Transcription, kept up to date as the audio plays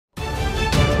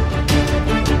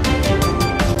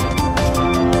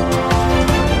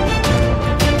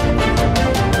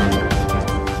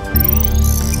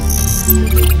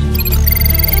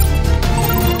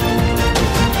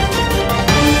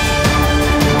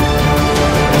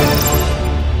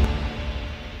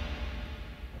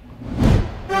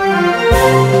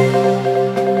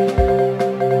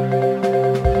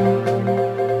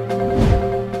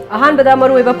अहानबदा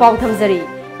मरुइबा पाउ थमजरी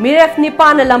मिरेफ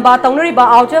निपान लंबा तौनरिबा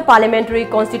outer parliamentary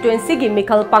constituency की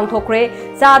मिखल पांगथोखरे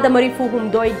चाद मरीफु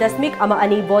हुमदोई दशमिक अमा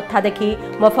अनी vote थादकी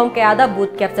मफम कयादा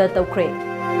booth capture तौखरे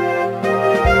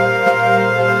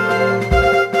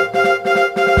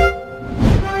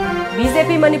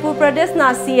BJP Manipur प्रदेश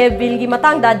ना सीए बिल की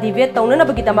मतंगदा डिबेट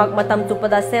तौननबगिदमक मतम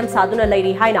चुपदा same सादुना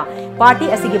Larry हाइना party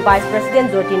असिगी vice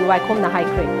president जोर्टिन वाइखोम ना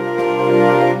हाइख्रे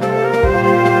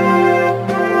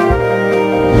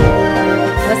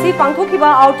पांथोखिबा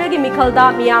आउटर की मिखलदा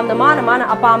मियामना माना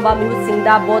अपाम्बा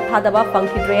मिहुतसिंगदा बोट थादबा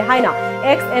फंखिद्रे हाइना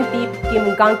एक्स एमपी किम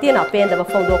गांगतेना पेंदबा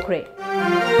फोंदोखरे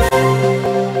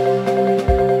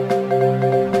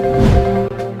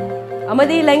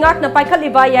अमदी लैंगाकना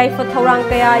पाइखलिबा याइफा थौरांग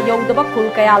कया यौदबा खुल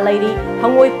कया लैरी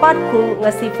हंगोई पाट खुल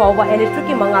ngasi फावबा इलेक्ट्रिक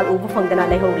की मंगाल उब फंगदना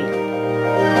लेहौरी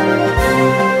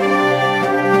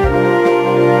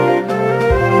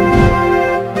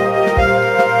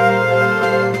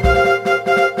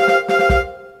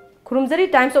खुरुमजरी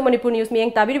times of Manipur news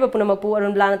मियंग ताबिरिबा पुनमकपु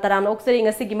अरुणबला तराम ओक्सरी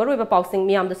ngasi की मरुइबा पाउसिंग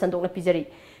मियामदा संदोकना पिजरी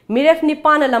मिरेफ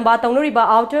निपान लंबा तौनरिबा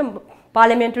आउटर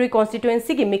पार्लियामेंटरी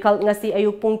कॉन्स्टिट्यूएंसी की मिखल ngasi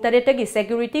अयुक पुंग 8 की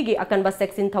सिक्योरिटी की अकनबा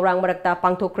सेक्शन थौरांग मरक्ता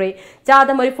पांगथोखरे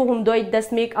चाद मरीफु हुमदोई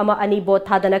दशमिक अमा अनी बोट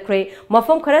थादनखरे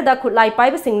मफम खरदा खुलाई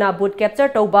पाइबसिंगना बूथ कैप्चर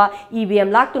तौबा ईवीएम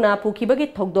लाक्तुना पुखिबगी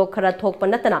थौदोक खरा थोकप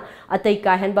नतना अतै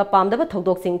काहेनबा पामदबा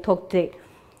थौदोकसिंग थोकते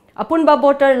अपुनबा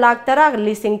वोटर लाख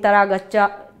 10,10,10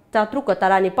 चात्रुक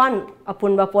तरा निपान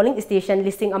अपुनबा पोलिंग स्टेशन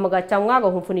लिसिंग अमगा चांगागा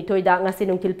हुफुनिथोइदा ngasi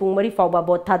नुंथिल पुंग मरी फावबा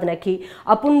बोट थादनखी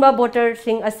अपुनबा वोटर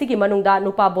सिंग असिगी मनुंगदा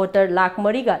नुपा वोटर लाख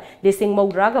मरीगा लिसिंग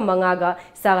मौद्रागा मंगागा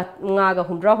सागागा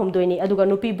हुमद्रा हुमदोइनी अदुगा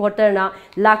नुपी वोटर ना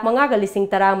लाख मंगागा लिसिंग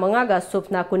तरा मंगागा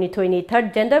सुपना कुनिथोइनी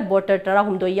थर्ड जेंडर वोटर तरा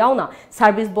हुमदोइ यावना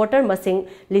सर्विस वोटर मसिंग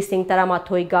लिसिंग तरा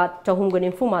माथोइगा चहुमगा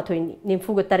निम्फु माथोइनी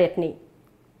निम्फुगा तरेटनी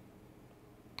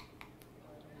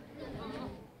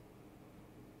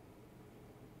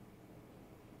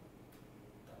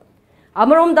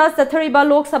अमरोमदा चथरिबा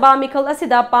लोकसभा मिखल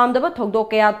असिदा पामदबा थोकदो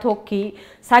कया थोकी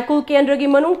साइकुल केंद्र की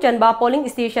मनुंग चनबा पोलिंग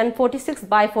स्टेशन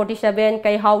 46/47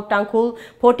 कैहाउ टांगखुल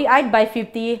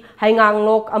 48/50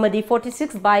 हाइंगांगलोक अमदी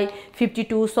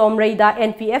 46/52 सोमरेदा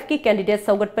एनपीएफ की candidate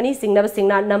सौगटपनी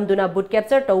सिंगना नमदुना booth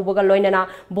capture तौबगा लोइनना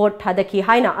vote थादकी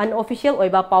हाइना unofficial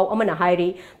ओइबा पाउ अमना हाइरी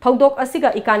थौदोक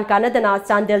असिगा इकान कानदना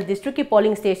चांदेल डिस्ट्रिक्ट की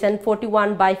पोलिंग स्टेशन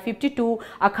 41/52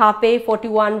 अखापे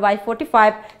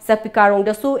 41/45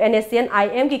 सपिकारोंगदसु एनएसएन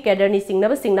IM की कैडरनी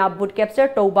सिंगना बूथ कैप्चर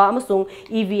तौबा अमसुंग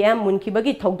EVM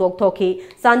मुनखिबगी थौदोक थोखी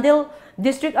Chandel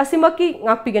district असिमकी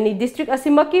ngakpigani district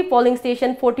asimaki polling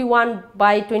station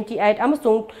 41/28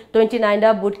 amasung 29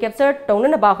 da booth capture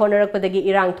tongna ba honarakpadagi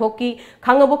irang thoki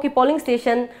khangaboki polling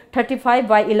station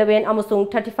 35/11 amasung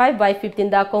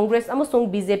 35/15 da congress amasung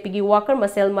bjp gi worker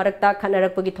masel marakta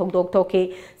khanarakpagi thokdok thoki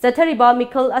chathariba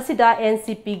mikhal asida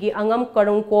ncp gi angam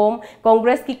karungkom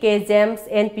congress ki k james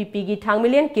npp gi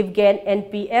thangmilian kipgen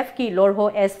npf ki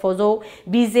lorho s fozo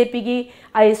bjp gi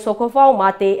ai sokofau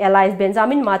mate allies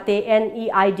benjamin mate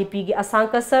NEIDP की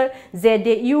असांकसर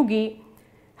ZDU की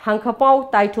हंखपाउ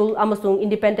टाइटुल अमसुंग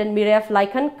independent मिरेफ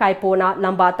लाइखन काइपोना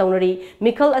लंबा तौनरी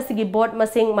मिखल असिगी board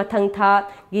मसिंग मथंग था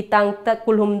गितांग तक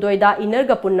कुलहुमदोइदा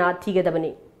इनरगा पुन्ना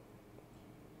थीगदबनी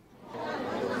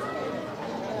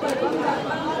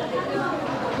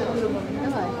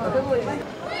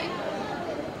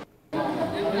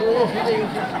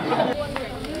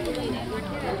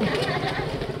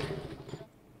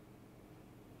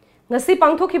ngasi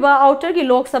pangthokiba outer ki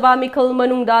lok sabha mikhal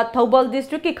manungda thobal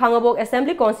district ki khangabok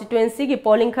assembly constituency ki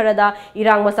polling kharada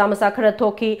irang masa khara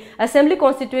thoki assembly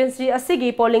constituency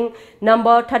asigi polling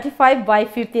number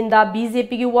 35/15 da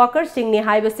bjp ki worker sing ni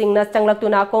haiba sing na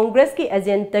changlaktuna congress ki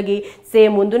agent gi se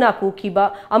munduna pukhiba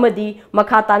amadi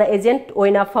makhatana agent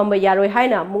oina famba yaroi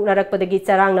haina muknarakpadagi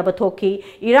charang na bathoki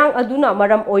irang aduna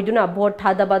maram oiduna vote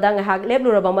thadabada ngahak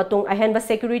lebluraba matung ahenba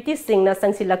security sing na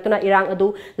sangsilaktuna irang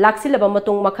adu laksilaba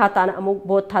matung makhata अमुक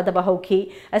boat थादबा हौखी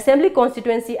assembly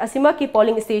constituency Asima की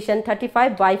polling station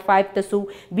 35/5 तसु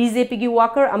BJP की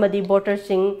worker अमदी voter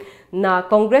Singh ना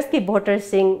कांग्रेस की voter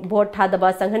Singh vote थादबा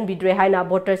संघन Bidre हाइना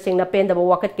voter Singh ना पेंदबा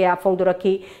वकत के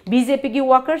फोंदुरखी BJP की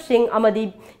worker Singh अमदी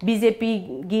BJP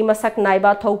की मसक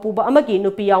नाइबा थौपुबा अमगी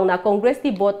नुपी यावना कांग्रेस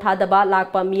की वोट थादबा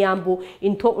लाकपा मियामबु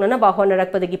इनथोकनबा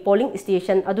होनरकपदगी पोलिंग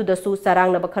स्टेशन अदुदसु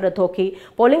सरांगनबा खर थोखी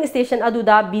पोलिंग स्टेशन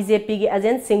अदुदा बीजेपी की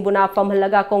एजेंट सिंहबुना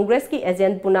फमहलगा कांग्रेस की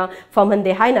एजेंट बुना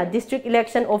फमहंदे हाइना डिस्ट्रिक्ट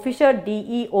इलेक्शन ऑफिसर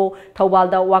DEO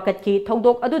थौबालदा वकत की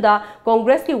थौदोक अदुदा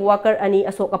कांग्रेस की वर्कर अनि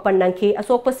अशोक अपन नंखी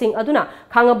Ashok Singh अदुना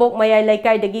खांगबोक मयाई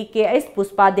लैकाइदगी KS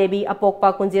Pushpa Devi अपोकपा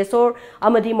कुंजेसोर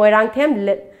अमदी Moirangthem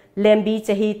lembi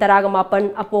chahi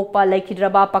taragamapan apokpa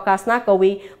laikhidraba pakasna kawi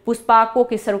puspa ko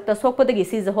ki sarukta sokpadagi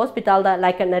siza hospital da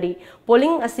laikanari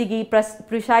polling asigi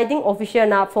presiding officer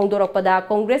na phongdorakpada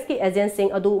congress ki agent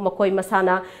sing adu makoi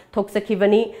masana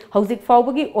thoksakivani hauzik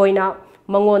fawbagi oina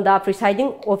mangonda presiding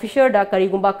officer da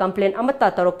karigumba complaint amata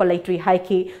taropa laitri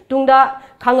haiki tungda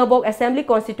khangabok assembly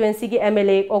constituency ki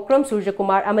MLA Okram Surya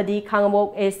Kumar amadi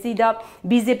khangabok AC da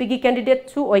BJP ki candidate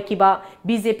su oikiba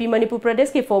BJP Manipur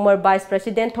Pradesh ki former vice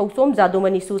president Thausom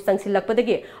Jadumani su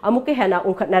sangsilakpadagi amuke hena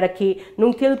unkhatnarakhi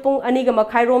nungthil pung aniga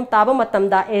makhairom taba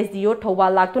matamda SDO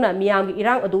Thawal laktuna miyam gi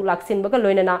irang adu laksinbaga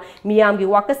loinana miyam gi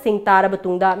wakasing taraba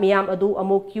tungda miyam adu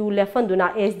amuk queue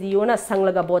lefanduna SDO na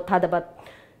sanglaga bot thadabat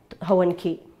hawan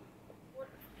ki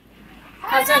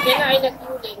Haja gena aina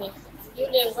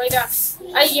kiuleng hoida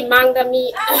ai mangda mi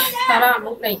tara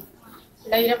muk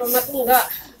lai raba matunga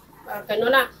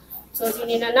kanona so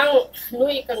jinina nang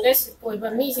nui congress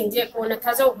poiba mi singje ko na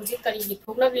thajau huji kari gi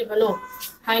thokla bi bano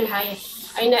hain hai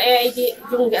aina ai di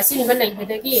jung gi asin ban lai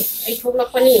bedagi ai thokla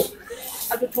pani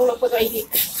adu thokla ko ai di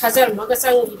hajar maga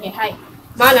sang gi hai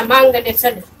mana mangda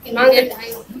lepsal mangda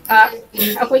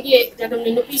akoi gi jadum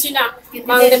ni nupi sina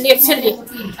mangda lepsal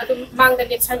adu mangda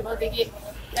lepsal bodegi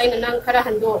aina nang khara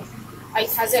hando ai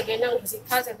thaja ge nang husi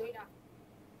thaja doina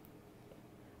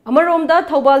Amaromda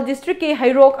Thawbal district ki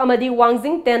Hairok amadi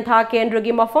Wangjing Tentha Kendra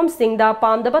gi mafam singda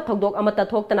pamdaba thokdok amata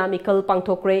thoktana mikal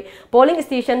pangthokre polling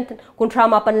station kunthra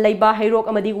mapan leiba Hairok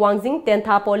amadi Wangjing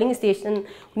Tentha polling station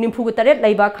nimpugu taret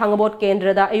leiba khangabot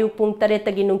kendra da ayuk pung taret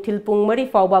tagi nungthil pung mari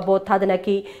fawba bot thadana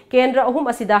ki kendra ahum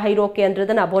asida Hairok kendra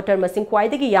dana voter masing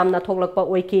kwaidagi yamna thoklakpa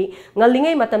oiki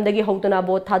ngalingai matamdagi howtuna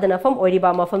bot thadana fam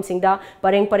oiriba mafam singda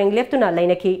pareng leptuna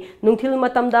lainaki nungthil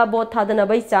matamda bot thadana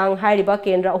bai chang hairiba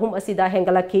kendra ahum asida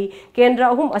hengalak Kendra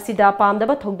ahum asida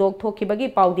pamdaba thokdok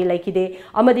thokibagi paudi laikide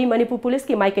amadi Manipur police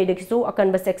ki maikei dekisu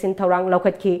akanba section thorang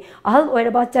laukhatki ahal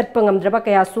oiraba chatpa ngamdraba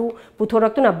kayasu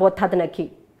puthoraktuna bot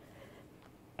thadanaki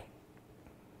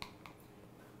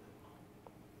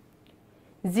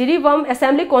Zirivam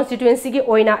Assembly Constituency ki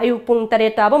oina ayuk pung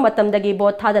taretaba matamdagi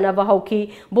bot thadana hauki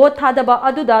bot thadaba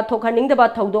aduda thokhaningdaba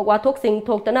thodok wathok sing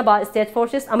thoktanaba state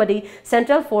forces amadi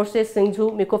central forces singju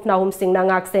mikofnahum singna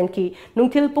ngak senki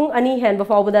nungthil pung ani henba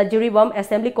fawbada Zirivam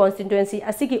Assembly Constituency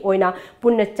asigi oina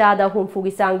punna chada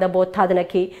humfugi sangda bot thadana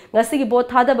ki ngasigi bot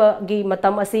thadaba gi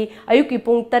matam asi ayuki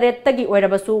pung tarettagi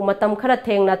oirabasu matam khara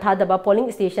thengna thadaba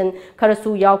polling station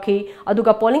kharasu yauki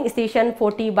aduga polling station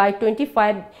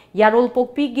 40/25 yarol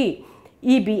Pigi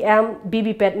EBM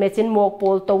BBPAT machine mock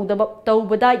poll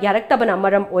tawbada yaraktabana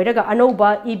maram oiraga anauba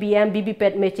EBM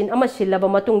BBPAT machine ama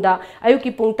shillaba matungda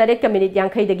ayuki pung 3 minute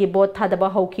yankhai dagi bot thadaba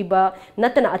haukiba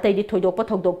natana ataidi thoidokpa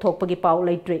thokdok thokpagi paw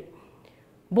leitre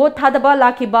Bot thadaba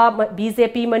lakiba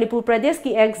BJP Manipur Pradesh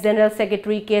ki ex General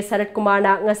Secretary K Sarat Kumar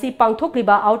na ngasi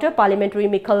pangthokliba outer parliamentary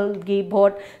mikal gi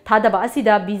vote thadaba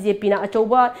asida BJP na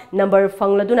achoba number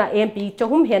fangladuna MP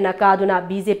chahum hena kaduna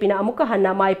BJP na amuka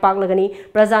hanna mai paklagani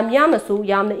prajam yamnasu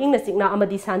yamna ingna sikna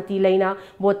amadi santi leina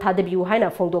bot thadabiu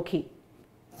haina phongdokhi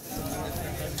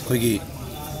koigi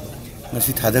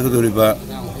ngasi thadagadoriba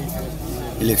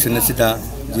election asida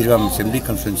Zirivam Assembly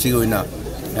Constituency oina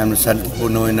yamna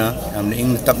santipurna oina yamna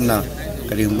ing tapna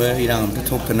karigumba irang amta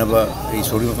thoktanaba ei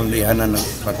sori mafam le hana na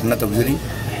patna tabjuri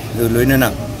do loina na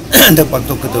da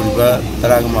paktok kadoriba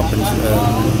taraga mapan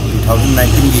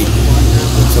 2019 gi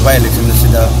sabha election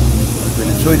sida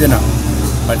bena soidana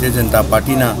Bharatiya Janata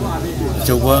Party na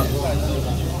choba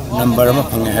number ama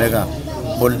phange haraga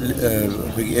bol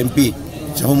MP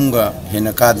chahumga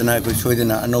hena kadana ko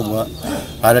soidana anoba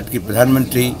Bharat ki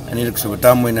Pradhanmantri Anirak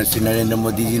Sabatam moina Sri Narendra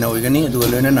Modi ji na oigani aduga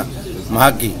loinana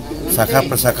mahaki sakha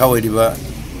prasakha oiriba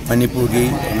Manipur gi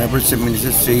Honorable Chief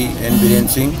Minister Sri N Biren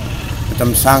Singh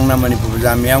matam sangna Manipur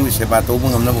jamiyam gi seba tobu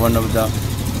ngamna bhonabda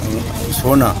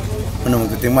sona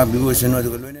manamuk tema bibusen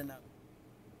aduga loinana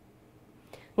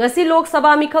ngasi Lok Sabha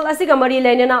Mikhal asiga mari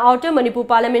lainana outer Manipur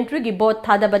parliamentary gi bot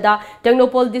thadabada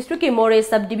Tengnopol district ki More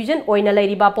subdivision oina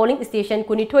lairiba polling station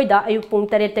kunithoi da ayuk pung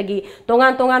taretagi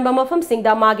tongan ba mafam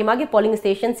singda magi polling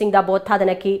station singda bot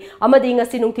thadanaki amadi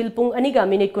ngasi nungthil pung aniga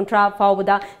minute kuntra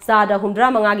fawbada sada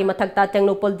humdra mangagi mathakta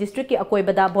Tengnopol district ki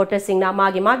akoibada voter singna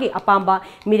magi apamba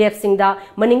miref singda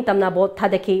maning tamna bot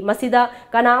thadaki masida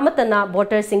kana amatana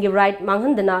voter singi right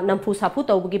manghandana nampu sapu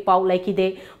tawbugi paw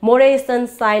laikide More Eastern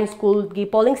Science School gi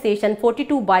polling station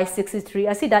 42/63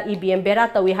 asida EBM bera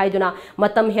tawi haiduna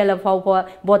matam hela fawba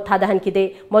bot thadahan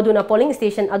kide maduna polling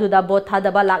station aduda bot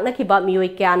thadaba lakna kiba miyoi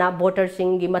kyana voter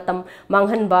singi matam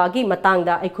manghanba gi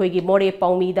matangda aikhoi gi More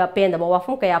paumi da pendaba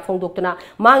wafum kaya phongdoktuna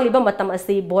mangliba matam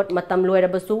asi bot matam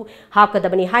loirabasu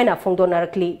hakadabani haina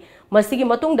phongdonarakli Masigi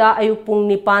matungda ayuk pung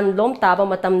nipan lom taba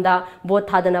matamda bot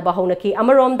thadana ba haunaki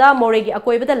amaromda moregi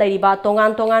akoibada lairiba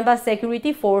tongan ba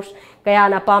security force kaya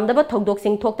na pamdaba thogdok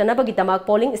sing thoktana bagi tamak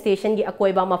polling station gi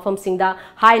akoiba mafam singda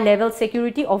high level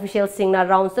security officials singna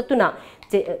round satuna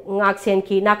ngak sen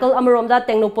ki nakal amaromda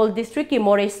Technopol district ki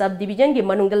More subdivision gi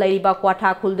manungda lairiba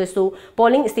kwatha khuldasu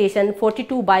polling station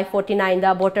 42/49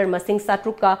 da voter masing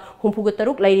satruka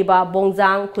humpugutaruk lairiba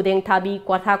bongjang khudeng thabi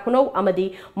kwatha khuno amadi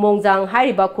mongjang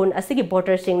hairiba khun asigi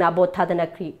voter singna bot thadana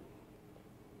kri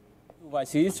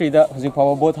वासी श्रीदा हजिक फाव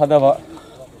both हादबा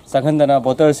संगंदना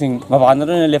voter Singh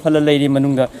मबानरन लेफल लेरी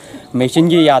मनुंगदा machine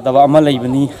गी यादबा अमा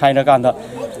लेबनी हाइना कांदा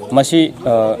मसी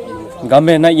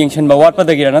government ना यंगशन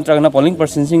बवाटपदगिरा नत्रगना polling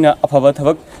person Singh अफब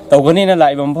थबक तौगनीना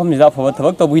Laiba मफम जिदा अफब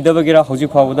थबक तौबिदबगिरा हजिक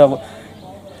फावदा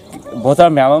voter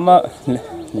ma'am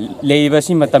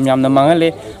लेबसी मतम यामना मांगले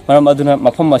मरम अदुना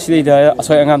मफम मसीदा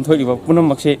असोय अंगाम थोलिबा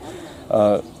पुनमक्से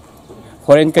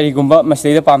होरेन करीगुंबा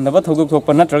मसीदा पामदबा थौदुक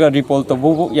थोकपा नत्रगा रिपोर्ट तबु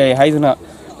याय हाइदुना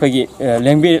खगी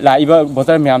लेंबी लाइबा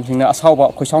वोटर म्याम सिंगना असावबा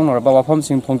खोसावनरबा वाफम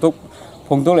सिंग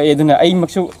फोंदोक ले एदुना आई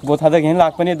मक्सु बोथादा गेन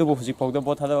लाकपने दुबु हुजिक फावदा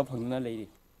बोथादा फंगना लेरी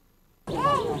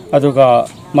अदुगा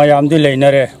मयामदि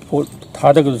लेनरे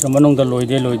थादगदुस मनोंदा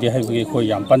लोइदे हाइबगी खो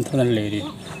याम पंथना लेरी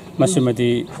मसिमदि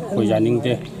खो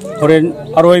यानिंगदे होरेन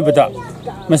अरोइबदा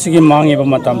मसिगी मांगिबा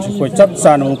मतमसे खो चप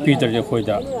चानु पीदरजे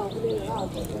खोइदा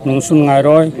नुंसुन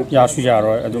गायरोय यासु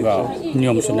यारोय अदुगा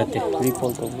नियमसु नते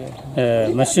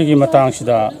मसिगी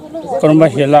मतंगसिदा करमबा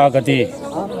हेलागदि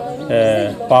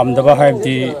पामदबा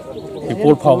हाइबदि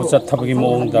रिपोर्ट फाव चथबगी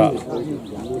मोंगदा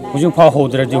हुजुक फाव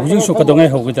होद्रदि हुजुक सुकदोंगे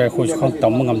होगदर खो खं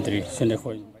तम ngamdri sene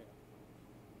khoi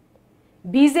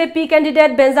BJP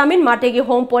candidate Benjamin Mategi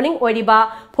home polling oiriba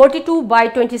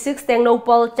 42/26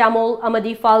 Technopol Chamol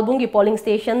amadi Falbungi polling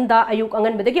station da ayuk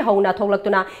angan bedagi hauna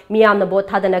tholaktuna miyamna bot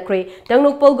thadana kre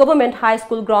Technopol government high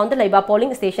school ground da laiba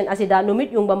polling station asida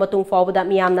numit yungba matung fawda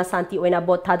miyamna santi oina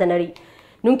bot thadanari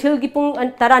nungthil gi pung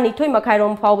 12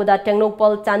 makhairom fawda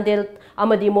Technopol Chandel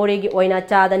amadi Moregi oina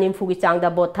cha da nimfugi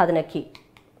changda bot thadanaki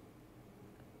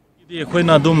Ekhoi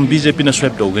dum BJP na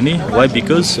swap dogani why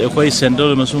because ekhoi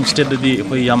central masung state di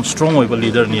ekhoi yam strong oiba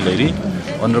leader ni lairi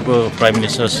honorable prime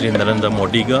minister Sri Narendra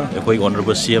Modi ga ekhoi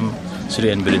honorable CM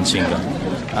Sri N Biren Singh ga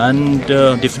and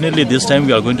definitely this time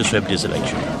we are going to swap this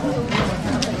election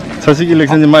Sasik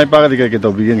election mai pa ga ke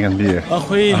to begin kan bi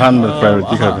ekhoi han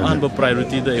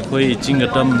priority da ekhoi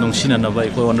chingatam nungsina na ba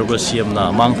ekhoi honorable CM na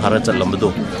mang phara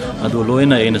chalamdo adu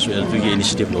loina ena su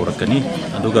initiative lorakani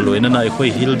adu ga loina na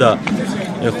ekhoi hilda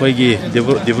ekhoi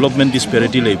development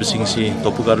disparity leibsingsi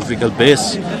topographical base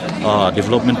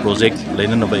development project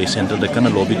leina na ba center da kana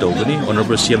lobby dogani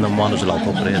honorable CM na manu jala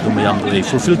thokre adu mayam do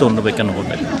fulfill don na ba kana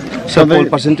hobari so poll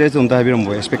percentage on da biram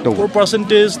bo expect to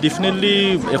percentage definitely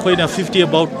ekhoi na 50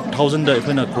 about 1000 da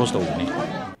ekhoi na cross dogani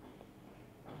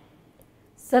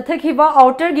Sathakhiba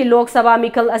outer gi Lok Sabha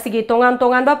mikal asigi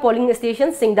tongan ba polling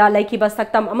station singda laikhiba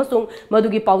saktam amasung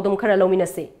madugi paudum khara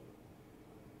lominase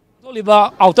Liba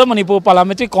outer Manipur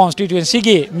parliamentary constituency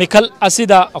gi mikal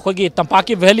asida akogi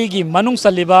Tampaki Valley gi manung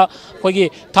saliba akogi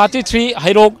 33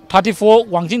 Hairok 34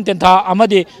 Wangjing Tentha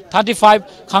amadi 35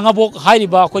 Khangabok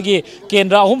hairiba akogi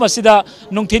kendra ahum asida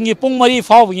nungthin gi pung mari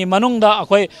faw gi manungda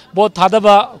akoi bot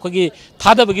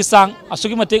thadaba gi sang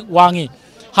asugi matik wangi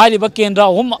हाइरिबा केंद्र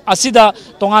अहुम असिदा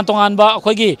तोंगान बा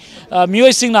अखोगी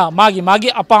मियोय सिंगना मागी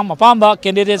अपाम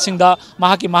candidate सिंगदा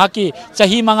माकी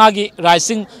चाही मंगागी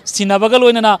rising सिनबगा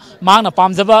लोइनना मांगना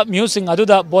पामजबा मियो सिंग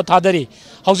अदुदा boat थादरी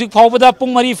हौजिक फावबदा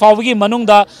पुंग मरी फावगी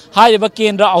मनुंगदा हाइरिबा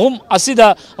केंद्र अहुम असिदा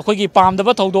अखोगी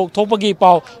पामदबा थौदोक थोपगी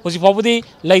पाव हौजिक फावबदी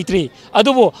लैत्री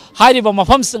अदुबो हाइरिबा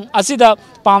मफम सिंग असिदा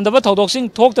पामदबा थौदोक सिंग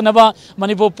थोक्तनबा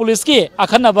Manipur police की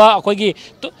अखनबा अखोगी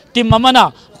team अमना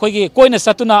अखोगी कोइना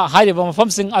सतुना हाइरिबा मफम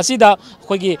असिदा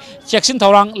अखोगी चेक्सिन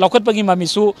थौरांग लौखटपगी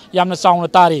ममिसु यामना चाउना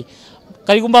तारी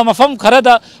करिगुंबा मफम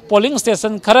Khardah polling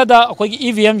station Khardah अखोगी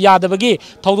EVM यादबगी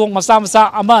थौदोक मसा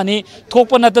अमानी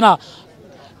थोकप नतना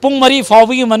पुंग मरी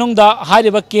फावगी मनुंगदा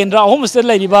हाइरिबा केंद्र अहुम से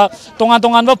लैरिबा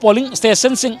तोंगान बा polling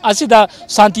station Singh असिदा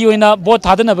Shanti ओइना boat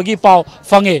थादनबगी pav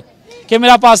fungi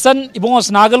camera person इबोंस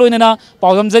नागलोइना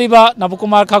पावजमजरिबा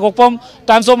नबकुमार खागोकपम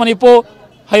times of Manipur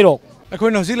हाइरोक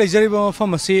अखोइन हौजिक लैजरिबा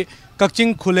मफम असि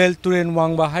कक्चिंग खुलेल तुरेन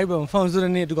वांगबा हाइबा मफम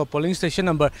जुरनी दुगा polling station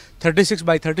number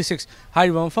 36/36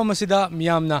 हाइबा मफम असिदा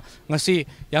मियामना ngasi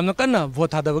yamna kanna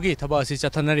vote thadabagi thaba asi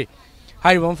chathanari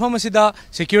हाइबा मफम असिदा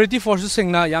security forces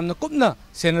सिंगना यामना कुपना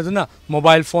सेनदुना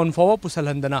mobile phone फाव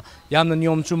पुसलहंदना यामना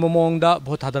नियम चुम मोंगदा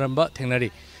भोट थादरंबा थेंगनरी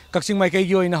कक्चिंग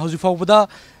माइकैगी ओइना हौजि फावबदा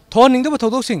थोनिंगदबा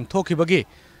थौदोक सिंग थोखिबगी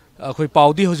अखोइ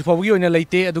पाउदी हौजि फावगी ओइना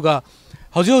लैते अदुगा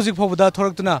हौजिक हौजिक फाउबदा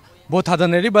थोरक्तुना भोट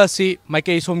थादनरिबा असि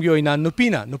माइके सोमगी ओइना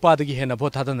नुपीना नुपादगी हेना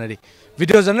भोट थादनरि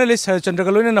वीडियो जर्नलिस्ट शरचंद्र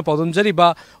गलोइना पाउदम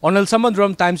जरिबा ओनल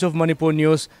समंद्रम times of Manipur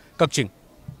news Kakching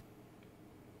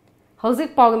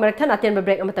हौजिक पाउग मरथन attain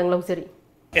break अमतंग लौजरी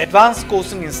Advanced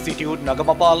Coaching Institute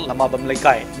Nagamapal Lamabam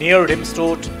Laikai near Rims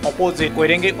Road opposite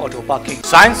Koirenge Auto Parking.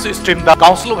 Science stream the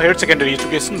Council of Higher Secondary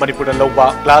Education Manipur Loba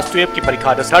class 12 की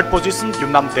परीक्षा the 3rd position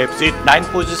Yumnam Devjit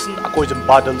 9th position Akoijam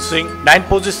Badal Singh 9th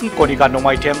position Konika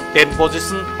Nomaitem 10th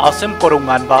position Asem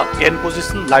Koronganba 10th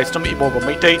position Laistam Iboba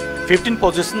Maitai 15th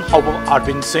position Haubam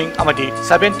Arvind Singh amadi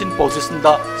 17th position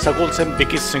the Sagolsem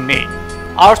Vicky Singh ne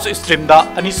Arts stream da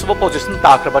Aniswa position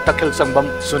Takraba Takhil Sangbam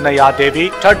Sunaya Devi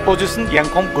 3rd position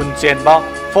Yangkhom Gunchenba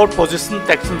 4th position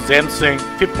Texan James Singh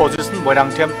 5th position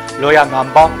Moirangthem Loya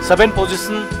Ngamba 7th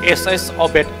position SS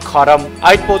Obed Kharam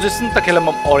 8th position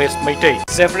Takhilamam Ores Maitai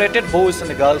separated boys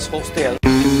and girls hostel.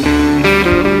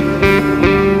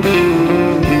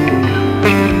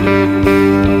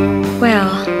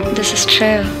 Well, this is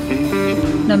true.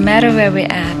 No matter where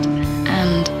we're at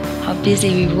and how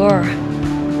busy we were,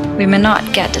 we may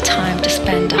not get the time to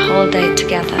spend the whole day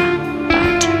together,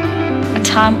 but a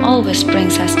time always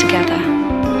brings us together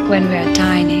when we are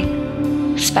dining,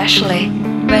 especially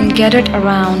when gathered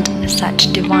around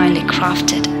such divinely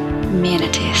crafted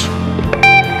amenities.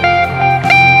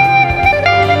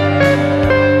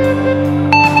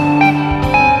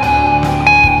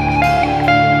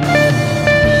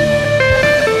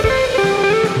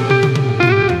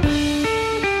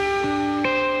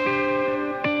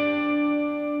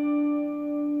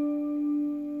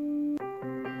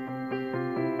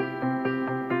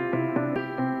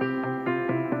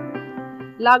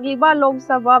 लागिबा लोक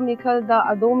सभा मिखलदा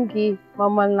अदोम की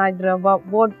ममल नाइद्रबा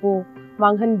vote पु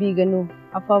मांगहनबीगनु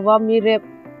अफवा मिरेप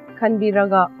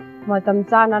खनबीरगा मतम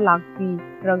चाना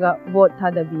लाक्पीरगा vote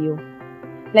थादबियो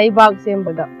लैबाग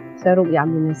सेंबदा सरुक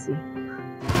यामिनसी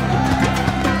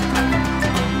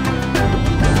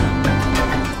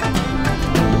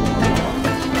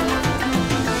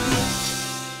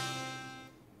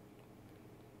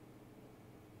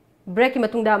break की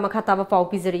मतुंगदा मखाताबा पाउ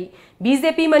पिजरी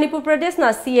BJP Manipur प्रदेश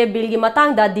ना सीए बिल की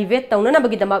मतंगदा डिबेट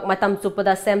तौननबगिदमक मतम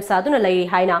चुपदा same सादुना Larry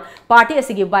हाइना party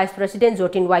असिगी vice president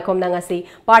जोटिन Viacom नंगसी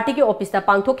party के ऑफिस ता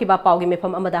पांगथोखिबा पाउगी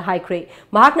मेफम अमदा हाइख्रे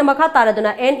महाकना मखा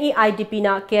तारादुना एनईआईडीपी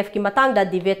ना केएफ की मतंगदा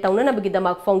डिबेट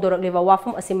तौननबगिदमक फोंगदोरकलेबा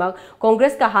वाफम असिमक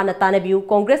कांग्रेस का हाना तानबिउ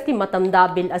कांग्रेस की मतमदा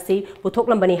बिल असि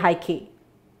पुथोकलंबनी हाइखी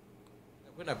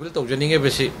अखोना बिल तौजनिंगे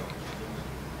बेसि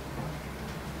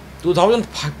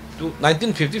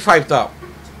 1955 ता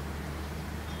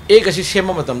एक असी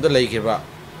सेम मतम द लैखेबा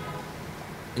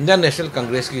इंडियन नेशनल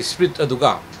कांग्रेस की स्प्रिट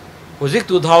अदुगा होजिक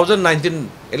 2019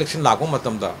 इलेक्शन लागो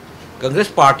मतम दा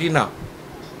कांग्रेस पार्टी ना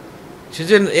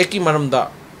सीजन एक की मरम दा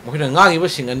Mohina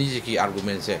ngangiba sing ani ji की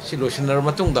आर्गुमेंट से सि लोशनर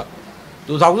मतुंग दा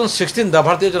 2016 दा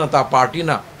भारतीय जनता पार्टी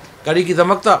ना करी की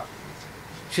दमकता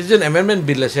सीजन अमेंडमेंट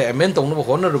बिल से अमेंड तौन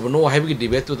होनर बनो हाइबी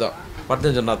डिबेट टू दा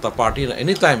भारतीय जनता पार्टी ना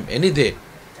एनी टाइम एनी डे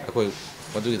अखोई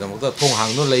मधुगी दमकता थोंग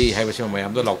हांगनो लई हाइबसे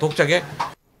मयाम दो लाउथोक चगे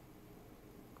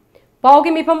पाओगी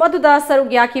मिफम अदुदा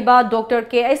सरुक याखिबा डॉक्टर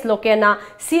के.एस. लोकेना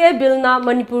सीए बिल ना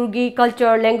मणिपुर की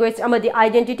कल्चर लैंग्वेज अमदी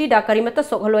आइडेंटिटी दा करिमता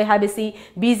सोखलोय हाबिसी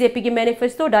बीजेपी की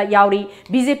मैनिफेस्टो दा यावरी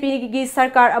बीजेपी की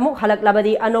सरकार अमुक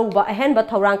हलकलाबदी अनौबा अहेनबा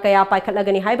थौरांग कया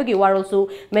पाइखतलगनी हाइबगी वारोलसु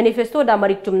मैनिफेस्टो दा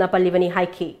मरिक चुमना पल्लिबनी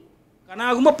हाइखी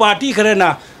कनागुमा पार्टी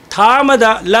खरेना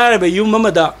थामदा लारबे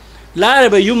युममदा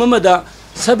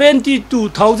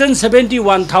 72,000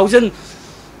 71,000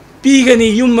 पीगनी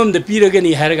युमम द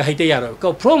पीरगनी हैरगा हाइते यारो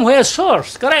को फ्रॉम वेयर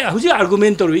सोर्स कराय हुजी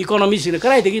आर्गुमेंट तो इकोनॉमी सिन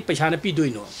कराय देगी पैसा न पी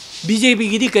दोइनो बीजेपी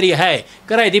की दी करी है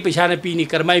कराय दे पैसा न पीनी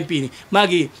करमाई पीनी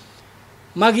मागी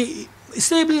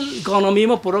स्टेबल इकोनॉमी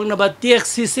में पुरंग न टैक्स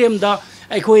सिस्टम दा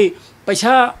अखोई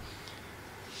पैसा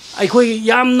अखोई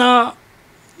यामना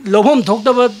लौभम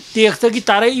थोक्तब टैक्स की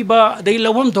तारइबा दे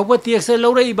लौभम थोप टैक्स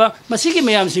लौरइबा मसी की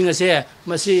मयाम सिंग से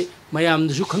मसी मयाम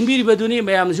सु खंगबिरिबदुनी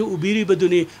मयाम सु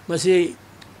उबिरिबदुनी मसी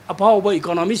अफाव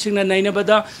इकोनॉमी सिंग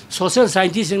नैनबदा सोशल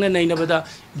साइंटिस्ट सिंग नैनबदा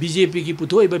बीजेपी की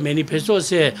पुथोइबा मैनिफेस्टो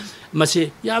से मसी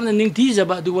यामना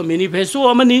निंगथीजबा दुबा मैनिफेस्टो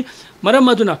अमनी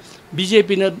मरम अदुना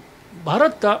बीजेपी न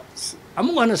भारत ता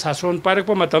अमुगन शासन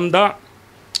पारकप मतमदा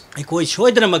अखोई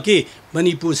सोइदनमकी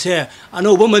मणिपुर से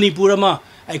अनौब मणिपुर अमा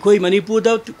अखोई मणिपुर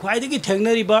ख्वाइदगी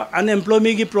थेंगनरिबा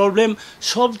अनएम्प्लॉयमेंट की प्रॉब्लम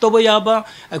सॉल्व तब याबा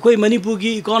अखोई मणिपुर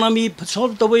की इकोनॉमी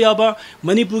सॉल्व तब याबा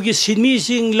मणिपुर की सिनमी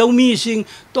सिंग लौमी सिंग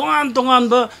तोंगान तोंगान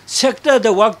ब सेक्टर द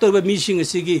वर्क तब मी सिंग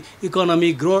सिगी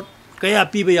इकोनॉमी ग्रोथ कया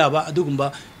पीब याबा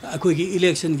अदुगुंबा अखोई की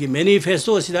इलेक्शन की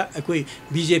मैनिफेस्टो सिदा अखोई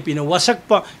बीजेपी न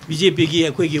वसक बीजेपी की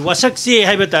अखोई की वसक से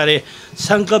हाइबा तारे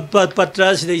संकल्प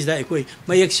पत्र सिदा अखोई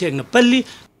मयक सेंग पल्ली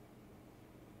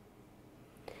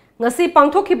ngasi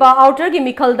pangthokhiba outer gi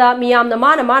mikhalda miyamna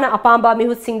mana apamba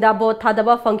mihut singda bot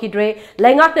thadaba fangkidre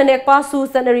laingak na nekpa su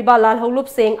sanariba lal holup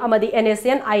sing amadi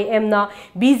NSN IM na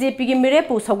BJP gi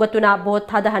mirepu saugatuna bot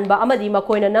thadahanba amadi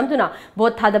makoina namduna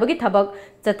bot thadabagi thabak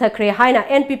chathakre haina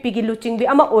NPP gi luchingbi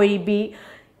ama oiribi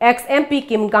ex-MP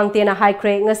Kim Gangtena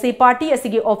haikre ngasi party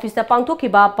asigi office na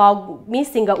pangthokhiba pau mi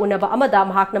singa unaba amada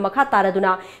mahakna makha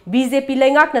taraduna BJP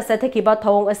laingak na sathakhiba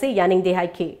thawong ase yaningde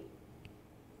haikhe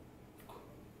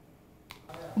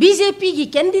BJP की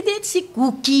candidate सी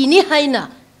cookie नि हाइना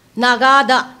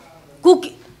नागादा cookie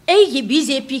एगी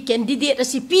BJP candidate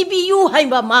असी PBU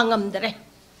हाइबा मांगमदरे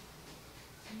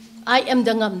IM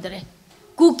दंगमदरे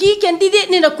cookie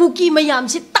candidate ने ना cookie मयाम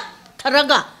से तक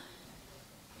थरगा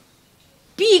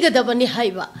पीगदबनी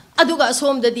हाइबा अदुगा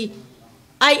सोमददी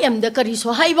IM the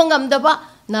करिसो हाइबा ngमदबा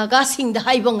Naga Singh the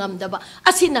हाइबा ngमदबा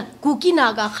असिना cookie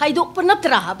Naga खाइदोक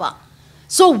पनत्रा हाबा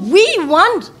so we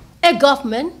want a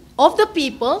government of the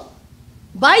people,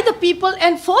 by the people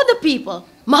and for the people.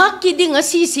 Mahakiding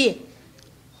asisi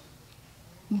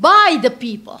by the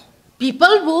people.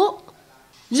 People who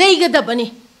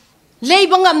leigadabani.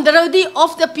 Leibangam darodi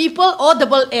of the people or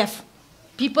double F.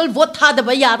 People vote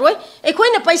hadaba yaroi.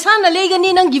 Ekoi na paisa na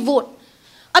leigani nang vote.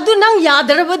 Adu nang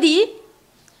yadarabadi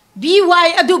BY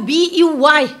adu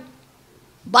BUY.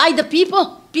 By the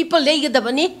people. People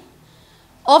leigadabani.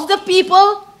 Of the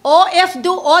people. O F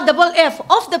do O double F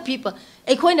of the people.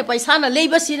 Ekoi na paisa na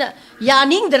labor sina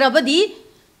yaning darabadi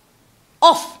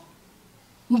off.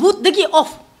 Boot dagi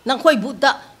off. Nang koi boot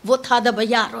da vote hada ba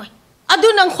yaroi.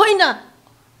 Adu nang koi na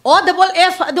O double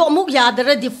F adu amuk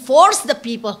yadara di force the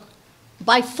people.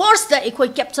 By force da ekoi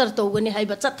capture to gani hai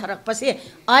ba chatharak pase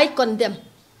I condemn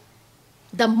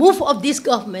the move of this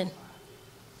government.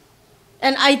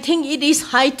 And I think it is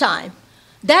high time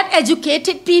that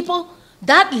educated people,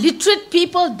 that literate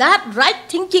people, that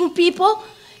right-thinking people,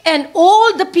 and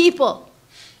all the people,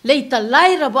 later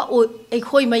lairaba o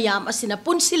ekhoy mayam asina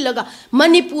punsilaga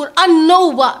Manipur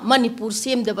annoba Manipur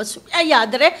semdaba su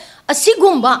ayadre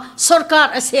asigumba sarkar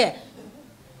ase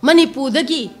Manipur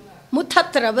dagi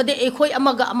muthatraba de ekhoy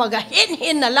amaga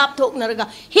hen na lapthok naraga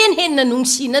hen na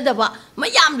nungsi na daba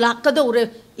mayam lakadore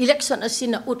election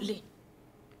asina utli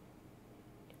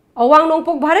Awang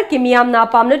nongpok Bharat ki miyam na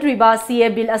pamnadriba CA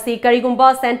bill asi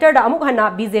karigumba center da amuk hana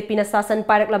BJP na sasan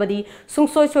parak labadi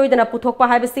sungsoi soidana puthokpa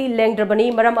haibasi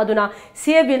lengdrabani maram aduna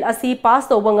CA bill asi pass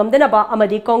tawangam denaba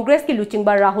amadi Congress ki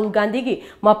luchingba Rahul Gandhi gi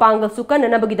mapangal sukan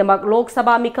nabagi Lok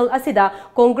Sabha mikal asida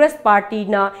Congress party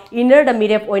na inner da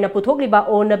mirep oina puthokliba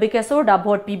o nabikesor da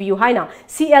vote PBU haina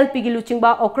CLP gi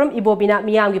luchingba Okram Ibobina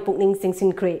miyam gi pukning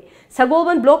singsinkre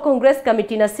Sagolban Block Congress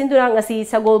Committee na sindurang asi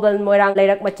Sagolban Moirang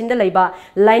Lairak Machinda Laiba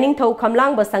Lining Thau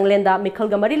Kamlang ba Sanglenda Mikhal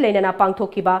Gamari Lainana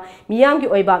Pangthokiba Miyam gi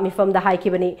oiba mifam da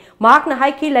haikibani Mark na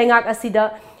haiki laingak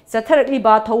asida Satharakli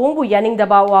ba Thawongbu Yaning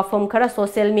daba wafam khara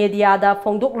social media da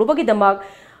Fongdok lubagi damak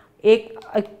ek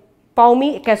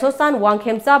Paumi Kesosan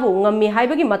Wangkhem Sabu Ngami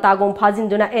Haibagi Matagom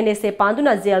Phajinduna NSA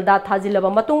Panduna Zelda Thajilaba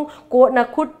Matung Court na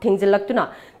Khut Thingjilaktuna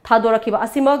Thadorakiba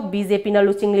Asimak BJP na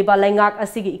Luchingliba Laingak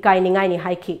asigi ikai ningai ni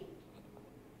haiki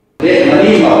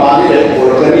Mani mapani dan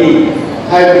korkani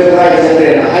hai bergerak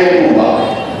sendiri hai kumba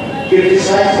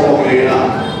criticize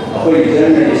korkana apa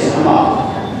yang jadi sama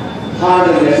hal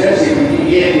yang necessary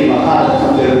ini di mana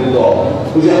sambil itu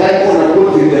ujar hai pun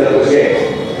aku tidak berse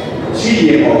si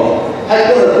ye mau hai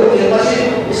pun aku tidak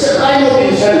masih sekai mau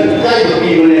insan kai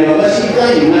begini masih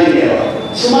kai naik ya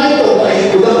semua itu kai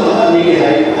sudah mana ni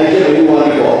hai jadi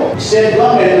wali ko state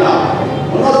government na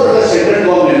menurut central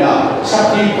government na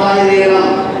sakti kai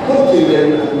na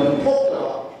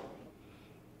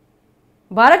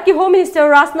Bharat ki Home Minister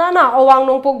Rasnana Awang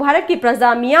Nongpok Bharat ki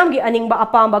Praja Miyam gi aningba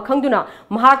apamba khangduna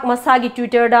mahak masagi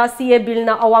Twitter da CA bill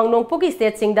na Awang Nongpok ki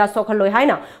state sing da sokhaloi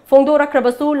haina phongdo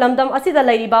rakrabasu lamdam asida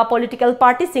lairiba political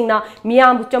party singna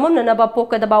Miyam chamam nanaba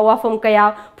pokadaba wafam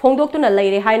kaya phongdoktuna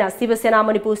laire haina Siva Sena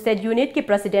Manipur State Unit ki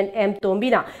President M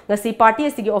Tombina ngasi party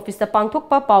asigi office ta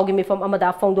pangthokpa paugi mifam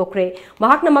amada phongdokre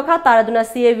mahakna makha taraduna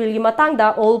CA bill gi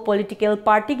matangda all political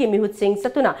party gi mihut sing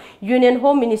satuna Union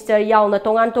Home Minister yauna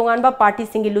tongan ba party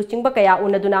singi luchingba kaya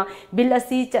unaduna bill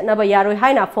asi chatnaba yaroi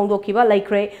haina phongdokiba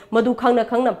laikre madu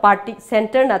khangna party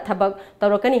center na thabak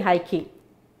tarokani haiki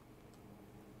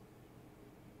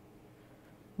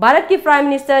Bharat की prime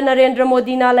minister Narendra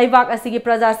Modi ना लैवाक असिगी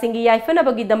प्रजा सिंगी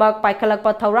याइफनबगी दमक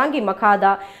पाइखलकपा थौरांगी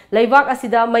मखादा लैवाक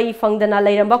असिदा मई फंगदना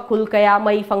लैरंबा कुल कया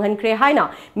मई फंगहनख्रे हाइना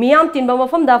मियाम तिनबा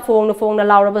मफमदा फोंगना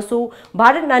लाउरबसु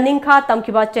भारत ना निंखा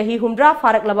तमखिबा चही हुमद्रा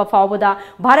फारकलबा फावबदा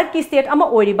भारत की state अमा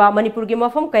ओइरिबा मणिपुर की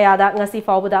मफम कयादा ngasi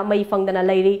फावबदा मई फंगदना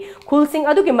लैरी खुलसिंग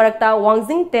अदुगी मरक्ता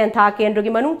वांगजिंग तेंथा केंद्र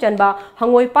की मनुंग चनबा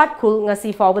हंगोई पाट खुल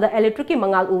ngasi फावबदा इलेक्ट्रिक की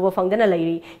मंगाल उबा फंगदना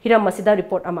लैरी हिरम मसिदा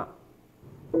रिपोर्ट अमा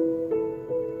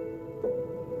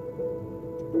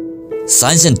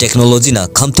Science and Technology na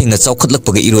khamthing na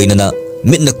chawkhatlakpaga iroina na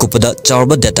mitna kupada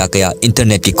chawba data kaya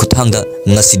internet ki khuthangda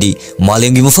ngasidi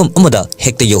malem gi mafam amada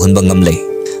hekta yohanba ngamle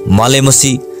malem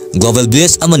asi global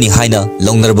village amani haina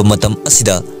longnarba matam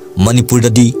asida manipur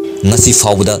dadi ngasi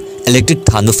fawda electric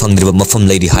thanba fangdriba mafam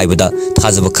leiri haibada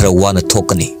thajaba khara wana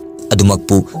thokani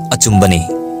adumakpu achumbani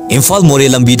Imphal More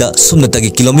lambida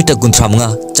sumnatagi kilometer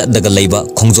 35 chaddaga leiba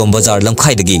khongjom bazar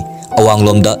lamkhaidagi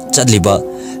awanglomda chadliba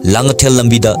Langathel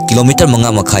lambida kilometer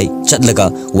 5 makhai chatlaga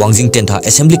Wangjing Tentha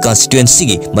Assembly Constituency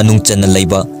gi manung channa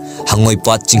leiba hangoi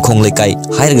pat chingkhong lekai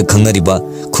hairaga khangnariba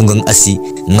khungang asi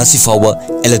ngasi fawa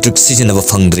electric sizinaba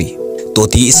fangdri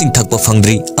toti ising thakpa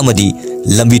fangdri amadi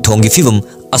lambi thongi fibam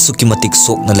asukimatik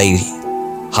sokna leiri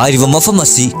hairiba mafam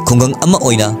asi khungang ama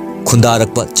oina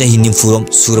khundarakpa chahi nimfurom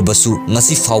surabasu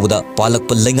ngasi fawda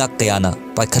palakpa lengak kayana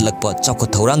paikhalakpa chawkha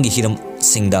thaurangi hiram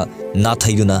singda na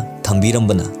thaiduna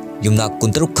thambirambana Yumna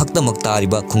kuntaruk khakta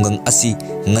maktariba khungang asi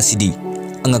ngasidi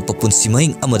angakpa punsi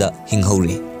mahing amada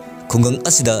hinghauri khungang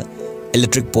asida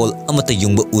electric pole amata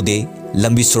yungba ude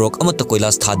lambi sorok amata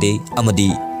koilas thade amadi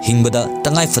hingbada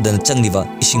tangai fadana changniba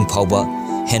ising phawba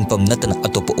handpump natana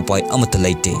atopa upai amata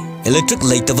laite electric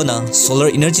laitavana solar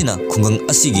energy na khungang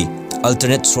asigi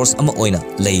alternate source ama oina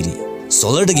leiri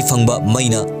solar dagi fangba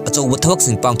maina achauba thawak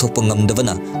sing pangthokpa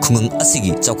ngamdavana khungang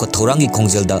asigi chawka thaurangi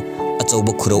khongjelda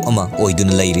achauba khurau ama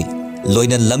oiduna leiri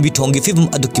loina lambi thongi fibum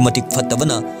aduki matik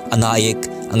fattabana anayek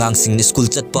angang sing ni school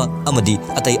chatpa amadi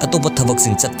atai atopa thabak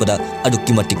sing chatpada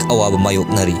aduki matik awaba mayok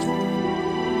nari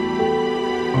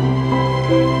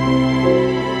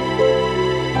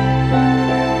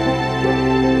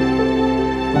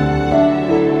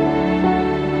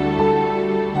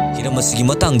hiramasigi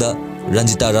matangda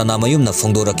Ranjita Rana mayumna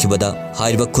fongdora khibada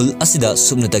haiba khul asida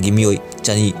subnatagi miyoi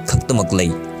chani khaktamak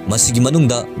lei masigi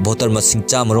manungda voter masing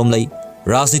chamarom lei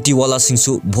Rajniti wala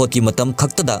singsu vote ki matam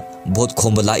khaktada vote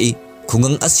khomba lai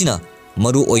khungang asina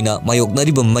maru oina mayok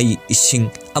nariba mai ising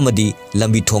amadi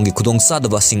lambi thongi khudong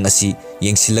sadaba sing asi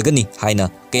yengsilagani haina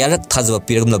kayarak thajaba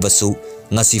piragnabasu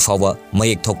ngasi fawa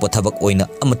mayek thokpa thabak oina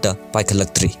amata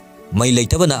paikhalaktri mai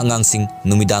leitabana angang sing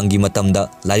numidangi matamda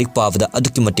larik pavada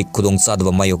aduki matik khudong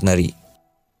sadaba mayok nari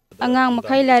angang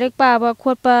makhai larik paba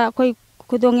khotpa khoi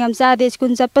khudong yam chade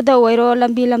skun chappada oiro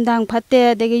lambi lamdang phatte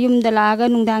degi yumda laga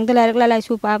nungdang da larik lalai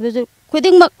su pabdu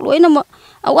khuding mak loina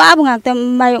awa bangakta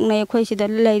mayok nei khoi sida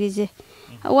leiri je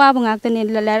awa bangakta ne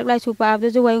larik lai su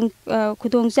pabdu wai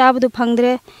khudong chabdu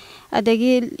phangdre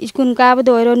adegi skun kabdu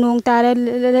oiro nung tare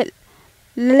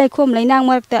lai khom lainang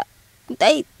marakta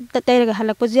tai tairaga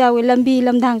halakpa jawe lambi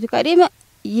lamdang su karima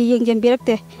yengjem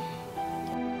birakte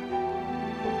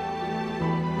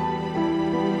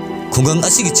Khungang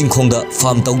asigi chingkhongda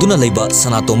farm tawduna leiba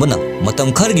sanatomana matam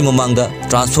khargi mamangda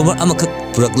transformer amakhak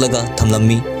puraklaga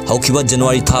thamlammi haukiba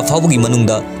January tha fawgi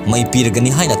manungda mai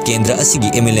piragani haina kendra asigi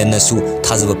MLN nasu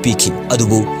thajaba pikhi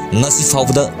adubu ngasi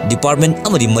fawda department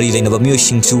amari mari leinaba myo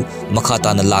singsu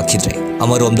makhata na lakhidre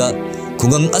amaromda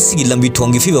khungang asigi lambi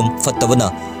thongi fibam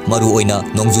fattabana maru oina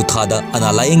nongju thada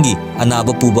ana layengi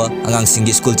anaba puba angang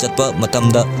singi school chatpa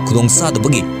matamda khudong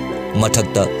sadabagi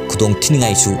mathakta khudong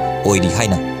thiningai su oidi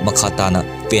haina makhatana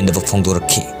pendaba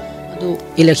phongdorakhi adu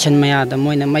election maya da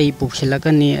moina mai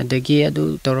puksilakani adagi adu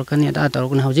torakani ada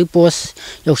torakani hauji post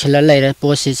yoksila leire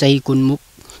post se sahi kunmuk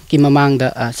ki mamang da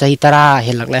sahi tara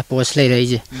helakla post leire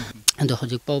je adu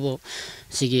hauji pawbo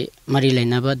sigi mari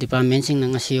leinaba department sing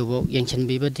ngasi bo yengchen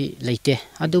bibadi leite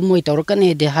adu moi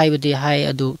torakani de haibadi hai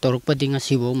adu torakpadi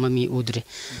ngasi bo mami udre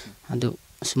adu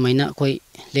sumaina koi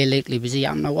lelek libiji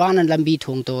yamna wana lambi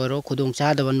thong toro khudong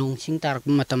chadaba nung sing tarak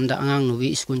matamda angang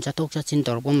nubi school chatok chin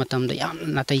torpo matamda yamna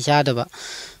natai chadaba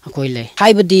akoi le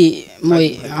haibadi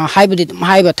moi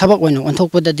haiba thabak oino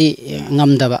onthokpadadi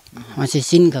ngamdaba masi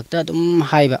sin khakta dum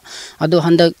haiba adu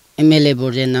handak MLA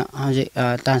borjena haje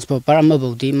transport parama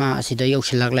bodi ma asida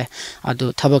yausilakle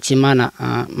adu thabak si mana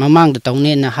mamang da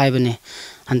tawne na haibane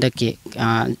handaki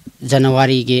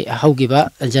January ge haugiba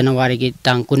January ge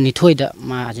tang kunithoi da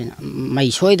ma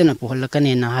mai soidana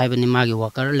pohalakane na haibani magi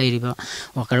worker leiriba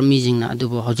worker meeting na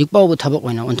adubo hojik pawbo thabak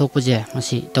oina onthokpa je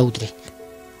masi tawdri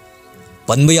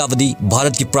पनबा याबदी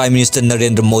भारत की prime minister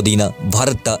Narendra Modi ना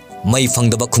भारत ता मई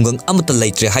फंगदबा खुंगंग अमत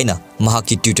लैत्रे हाइना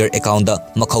महाकी Twitter account दा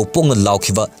मखौ Pong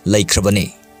लाउखिबा लैख्रबने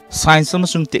science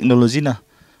अमसुंग technology ना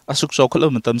असुक चौखल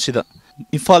मतमसिदा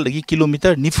Imphal दगी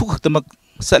kilometre निफु खतमक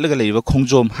चलगा लेरिबा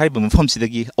खोंजोम हाइबा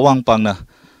मफमसिदगी अवांग पांगना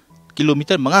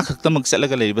kilometre मंगा खतमक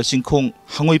चलगा लेरिबा सिंखोंग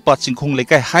हंगोई पात सिंखोंग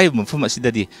लेकाय हाइबा मफम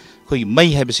असिददी खोई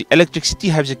मई हाइबसी electricity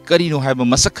हाइबसे करिनो हाइबा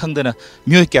मसक खंगदना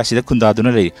मियोय क्यासिदा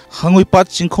खुंदादुना लेरि हंगोई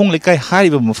पात सिंखोंग लेकाय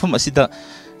हाइबा मफम असिदा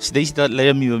सिदैसिदा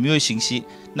लेरमिबा मियोय सिंगसी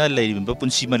ना लेरिबा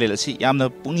पुंसी मलेल असि यामना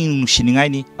पुंगिंग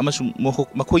नुसिनिंगाइनी अमसुंग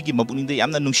मखोइगी मपुनिंगदा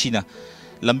यामना नुसिना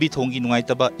लंबी थोंगी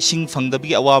नुंगाइतबा इसिंग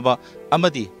फंगदबगी अवाबा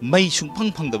अमदी मई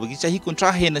सुंफंग फंगदबगी चाही कुंट्रा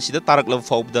हेन सिदा तारकलब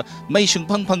फाउबदा मई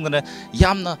सुंफंग फंगदना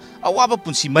यामना अवाबा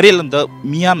पुंसी मरेलमदा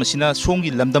मियाम असिना सोंगी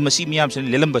लमदमसी मियाम सिना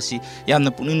लेलंबसी यामना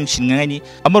पुनिंग नुसिनिंगाइनी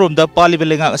अमरोमदा पालिबा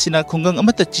लेंगा असिना खुंगंग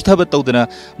अमता चिथाबा तौदना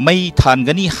मई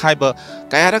थानगनी हाइबा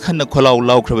कायारक हन्न खोलाउ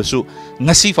लाउख्रबसु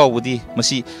ngasi फाउबदी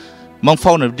मसी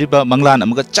मंगफाउनबदिबा मंगलान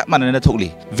अमगा चप मानना थोकली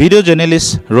वीडियो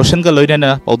जर्नलिस्ट रोशन का लोइना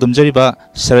पौदमजरिबा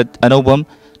शरद अनौबम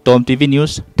टॉम टीवी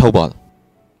न्यूज़ थौबाल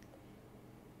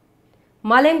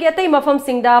मालेम के अतई मफम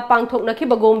सिंगदा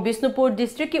पांगथोकनखिबगोम बिष्णुपुर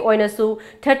डिस्ट्रिक्ट की ओइनसु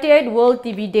 38 वर्ल्ड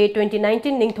टीवी डे 2019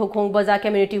 निंगथोखोंग बाजार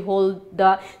community hall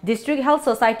the district health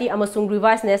society अमसुंग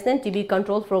revise national TV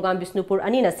control programme Bishnupur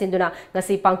अनिना सिंदुना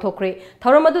ngasi पांगथोखरे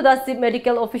थौरम अदुदा chief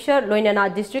medical officer लोइनाना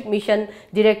district mission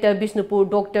director Bishnupur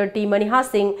doctor T मनिहा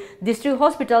Singh district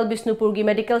hospital Bishnupur की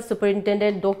medical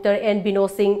superintendent doctor N बिनो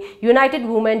Singh United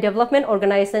women development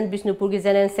organisation Bishnupur की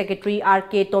general secretary are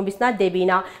के तोम्बिसना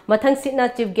Devina मथंग सिटना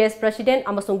chief guest president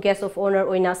अमसुंग guest of honour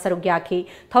ओइना सरुक याखी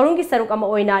थौरुंग की सरुक अमा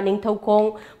ओइना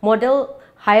Ningthoukhong model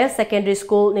higher secondary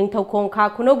school Ningthoukhong खा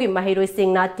खुनोगी महिरोई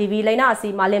सिंगना TV लाइना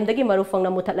असि मालेमदगी मरुफंगना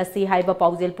मुथलसी हाइबा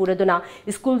पाउजेल पुरदुना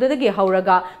स्कूल ददगी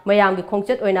हौरगा मयाम की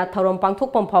खोंगचत ओइना थौरम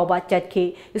पांगथोकपम फावबा चटखी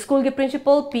स्कूल की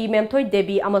प्रिंसिपल पी मेमथोई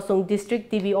देवी अमसुंग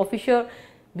district TV officer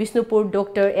Bishnupur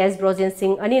doctor S ब्रोजेन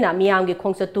Singh अनिना मियाम की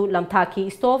खोंगचतु लमथाकी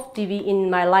stop TV in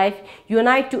my life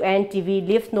unite to and TV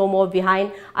live no more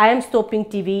behind I am stopping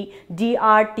TV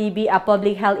DRTB a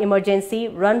public health emergency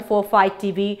run for fight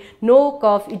TV no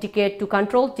cough etiquette to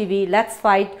control TV let's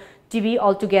fight TV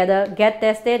altogether get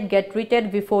tested get treated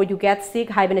before you get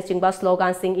sick haibana chingba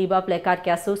slogan sing iba placard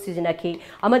kyasu sizinaki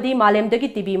amadi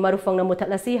malemdagi TV marufangna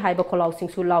muthatlasi haiba kholau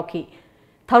singsu lauki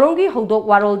थौरोंगी हौदोक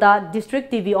वारोलदा district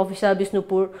TV officer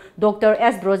Bishnupur doctor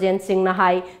S ब्रोजेन Singh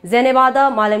नाहाई जेनेवादा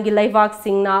मालेमगी लैवाक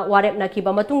सिंहना वारेप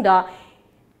नखिबा मतुंगदा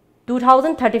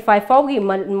 2035 फाउगी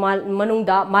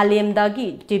मनुंगदा मालेमदागी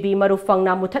TV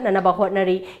मरुफंगना मुथतननबा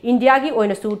होटनरी India की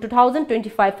ओइनसु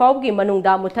 2025 फाउगी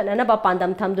मनुंगदा मुथतननबा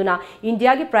पांदम थमदुना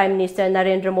India की prime minister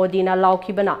Narendra Modi ना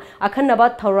लाउखिबना अखन्नबा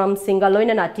थौरम सिंगा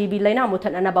लोइनना TV लाइना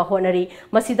मुथतननबा होटनरी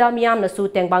मसिदा मियामनसु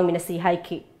तेंगबांग मिनसी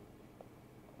हाइखी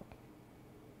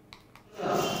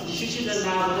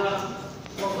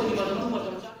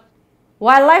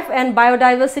Wildlife and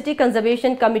Biodiversity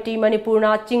Conservation Committee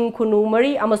Manipurna Chingkhunu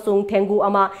Mari amasung Thengu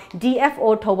ama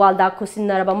DFO Thawalda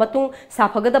Khusinnaraba matung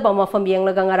saphagadaba mafam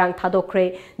yenglaga ngarang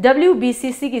thadokre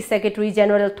WBCC ki Secretary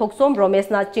General Thoksom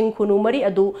Romesna Chingkhunu Mari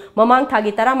adu mamang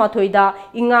thagi taramathoida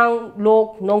ingang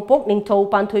lok nongpok ningthau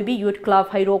panthoibi Youth Club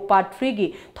Hairok Part 3 gi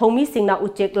thomi singna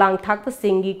uchek lang thakpa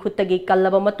singi khutagi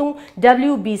kallaba matung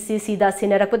WBCC da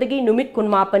sinarakpadagi numit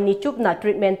kunmapan ni chupna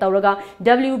treatment tawraga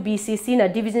WBCC na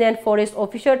Division and Forest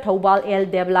Officer Thobal L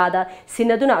Deblada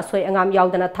Sinaduna Soy Angam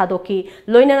Yaudana Tadoki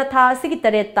Loinana Tha Sigi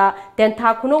Tareta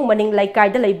Tentha Kunong Maning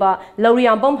Laikai Dalaiba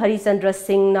Lauriambam Harichandra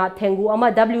Singh na Thengu ama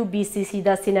WBCC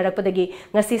da Sinarapadagi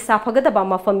Ngasi Safagadaba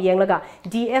Mafam Yanglaga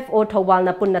DFO Thobal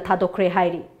na Punna Tadokre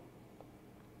Hairi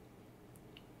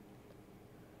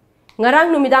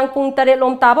ngarang numidang pung tare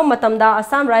lom taba matamda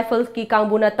Assam Rifles ki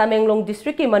kangbuna Tamenglong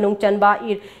district ki manung chanba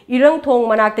irang thong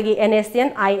manaktagi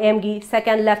NSN IM gi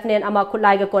second lieutenant ama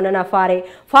khulaiga konana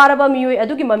faraba miyoi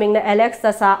adugi mamingna Alex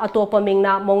Sasa atopa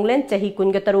mingna Monglen chahi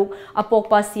kungataruk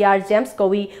apokpa CR James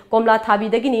Kowi komla thabi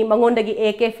dagini mangondagi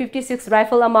AK-56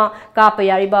 rifle ama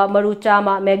kapayariba marucha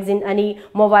ma magazine ani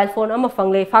mobile phone ama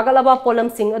fangle fagalaba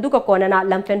polam sing aduga konana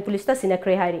lamfen police ta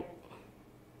sinakre hairi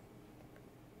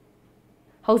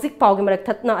Hauzik paugi marak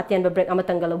thatna atyan break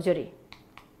amatanga luxury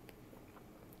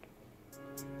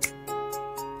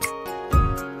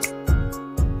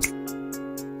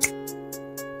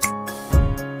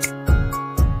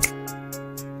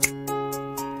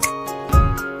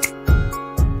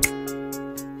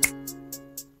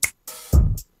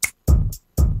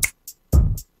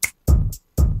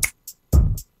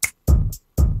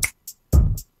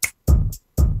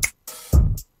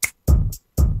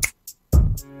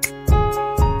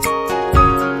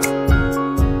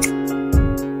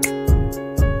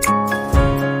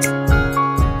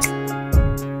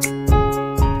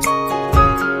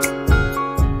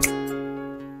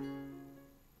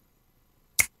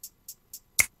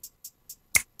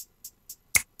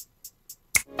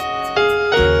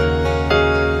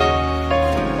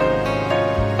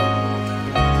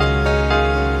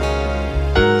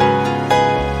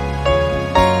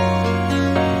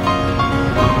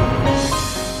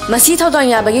Masi thaudang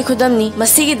yabagi khudamni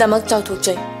masigi damak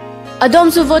chauthokchai. Adom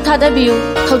su vote thadabiu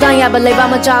thaudang yaba leiba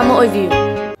macha ama oibiu.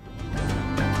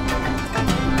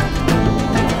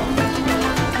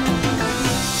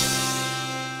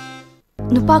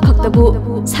 Nupa khaktabu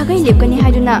sagai lepkani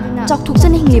haiduna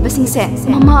chauthokchani hinglibasingse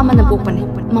mama amana pokpani.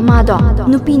 Mama do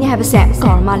nupi ni habase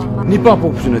kormal. Nipa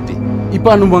poksunati.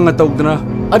 Ipa numanga tawdana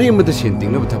ari amata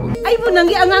senting na bathabag. Aibu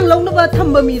nangi angang lawnaba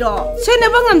thamba miro.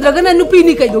 Senaba ngamdragana nupi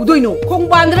ni kaidodoino.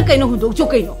 Khongbandra kaino hudokcho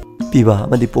kaino. Piba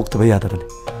amadi poktaba yadabani.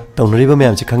 Taunariba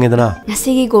mayam si khangedana.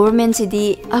 Nasigi government sidi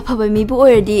afaba mibu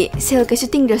oirdi sel kaisu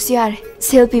tingdrasu yare.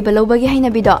 Sel piba lawbagi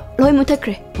hainabido loi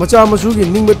muthakre. Macha masugi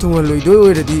ningba thungal loidoi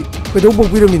oiradi kaido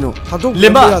pokpiramino. Hadok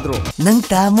Lema yadro. Nang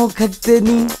tamo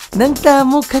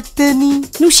khaktani.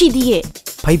 Nusidiye.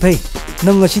 Phai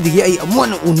nang ngasidigi ai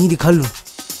amon uni di khallu.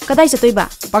 Kadai chatoiba?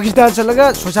 Pakistan chalaga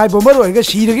society bomber oiga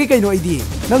sirage kaino aidi.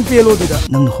 Nang pelo dida.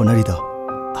 Nang honarido.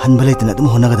 Hanbalai tana dum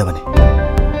honagadabani.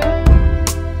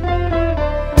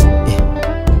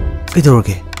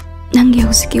 Kaidoroge? Nangi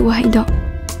husiki wahaido.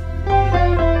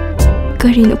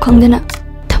 Karino khangdana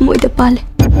thamoida pale.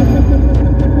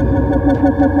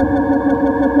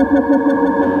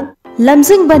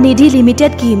 lamjingba nidhi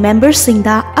limited ki members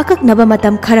singda akaknaba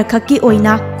matam khara khakki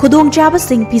oina khudongchaba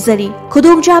sing pizari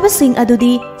khudongchaba sing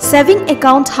adudi saving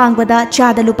account hangbada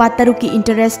chada lupa taru ki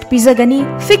interest pizagani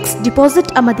fixed deposit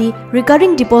amadi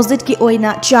recurring deposit ki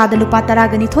oina chada lupa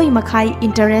taragani thoi makhai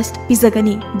interest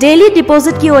pizagani daily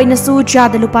deposit ki oina su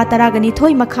chada lupa taragani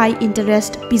thoi makhai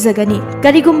interest pizagani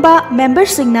karigumba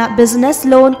members singna business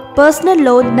loan personal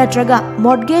loan natraga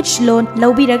mortgage loan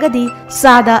lawbiragadi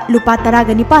sada lupa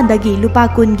taragani pandagi lupa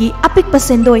kungi apik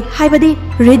pasendoi haibadi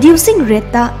reducing rate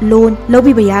ta loan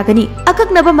lawbiba yagani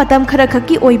akaknaba matam khara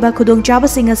khakki oiba khudong chaba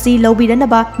singa si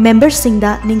lawbiranaba members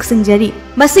singda ningsingjari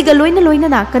masiga loina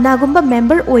na kanagumba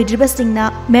member oidriba singna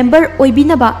member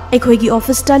oibinaba ekhoigi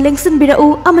office ta lengsin birau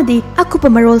amadi akupa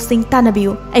marol sing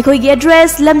tanabiu ekhoigi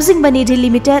address lamjingba nidhi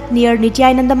limited near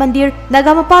Nityananda Mandir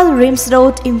Nagamapal Rims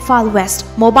Road Imphal West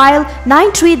mobile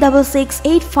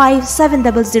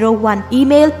 9366857001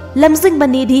 email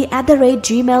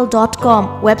lamjingbanidhi@gmail.com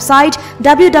website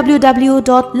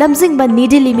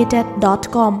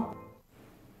www.lamjingbanidhilimited.com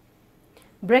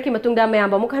Break matungda mayam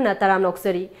bamukhana taram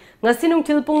noksari ngasinung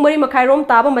tilpung mari makhairom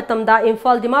taba matamda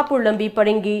Imphal Dimapur lambi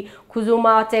paringi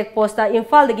khuzuma check post ta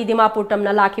Imphal dagi Dimapur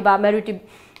tamna lakhiba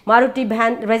Maruti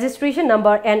van registration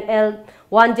number NL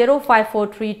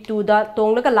 105432 da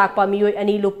tonglaga lakpa miyoi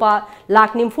ani lupa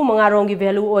lak nimfu manga rongi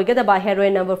value oigada ba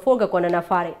heroin number 4 ga konana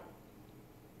fare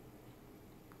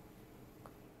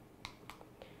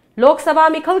Lok Sabha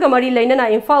Mikhal Gamari Lainana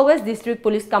Imphal West District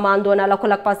Police Commando na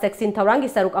Lakolakpa Section Thaurang gi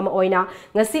saruk ama oina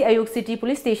ngasi Ayuk City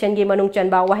Police Station gi manung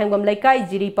chanba wahengom laikai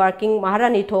Jiri Parking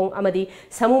Maharani Thong amadi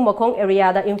Samu Makhong area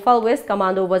da Imphal West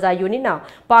Commando Baza Unit na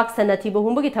Park Sanati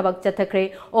Bohumbu gi thabak chathakre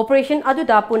Operation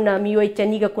Aduda punna miyoi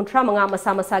chani ga kunthra manga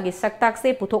masa masa gi saktak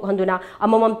se puthok handuna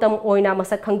amamam tam oina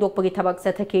masak khangdok pagi thabak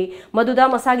chathaki maduda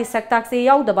masa gi saktak se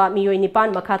yaudaba miyoi nipan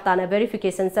makha tana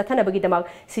verification chathana bagi damak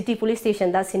City Police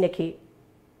Station da sinaki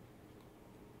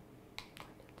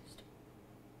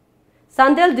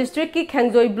Sandel District ki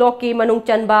Khangzoi Block ki manung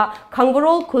chanba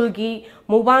Khangbarol Khulgi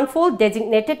Mubanfol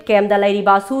designated camp da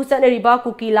lairiba su sanariba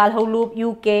Kuki Lal Holup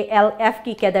UKLF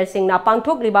ki kedar sing na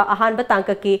pangthok riba ahan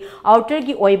batangka ki outer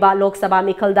gi oiba Lok Sabha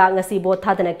Mikhal da ngasi bot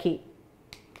thadanaki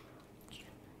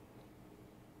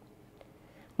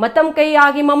Matam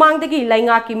kayagi mamangdagi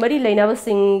lainga ki mari lainaba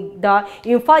singda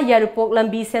Imphal Yarupok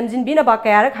lambi semjin binaba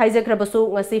kayarak haijakrabasu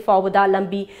ngasi fawbada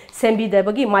lambi sembi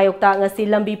debagi mayokta ngasi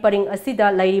lambi paring asida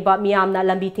lairiba miyamna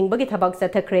lambi tingbagi thabak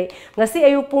sathakre ngasi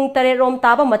ayuk pung 8 rom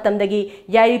taba matamdagi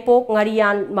Yarupok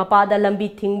ngariyan mapada lambi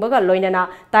tingbaga loinana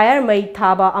tayar mai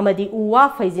thaba amadi uwa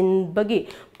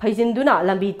faijinduna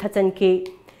lambi thachanke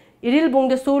Iril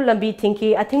bungdasu lambi thinki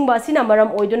athingba asina maram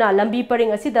oiduna lambi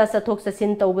paring asida sathok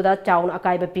sasin tawbada chaun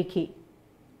akaiba pikhi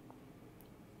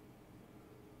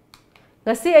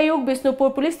ngasi ayuk Bisnupur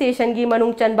Police Station gi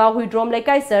manung chanba huidrom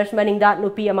laikai search maningda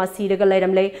nupi ama siraga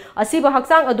lairamle asiba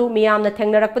haksang adu miyamna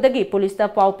thengnarakpadagi police ta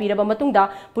pau piraba matungda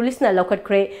police na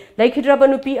lokhatkre laikhidraba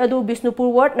nupi adu Bisnupur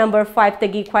ward number 5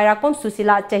 tagi khwairakpam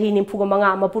Susila chahi nimfuga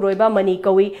manga mapuroiba mani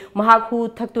kawi mahakhu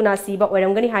thaktuna siba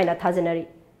oiramgani haina thajanari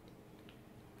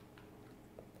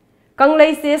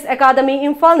Kanglai Sis Academy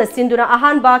Imphal na sinduna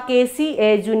ahanba KCA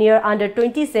Junior Under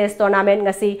 20 Ses Tournament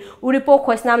ngasi Uripo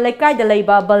Khosnam Laikai da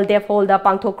leiba Baldev Hall da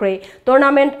pangthokre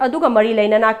tournament aduga mari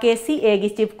lainana KCA gi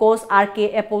chief coach RK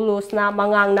Apollos na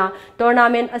mangangna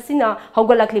tournament asina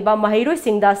hogalakliba mahairoi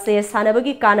singda se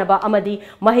sanabagi kanaba amadi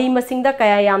mahai masingda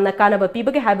kaya yamna kanaba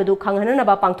pibage haibadu khanghanana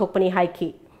ba pangthokpani haiki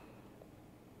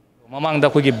Mamangda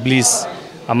khogi bliss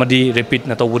amadi repeat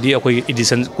na tawudi akoi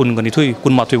edition kun gani thui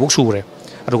kun ma thui bok sure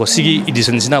aduga sigi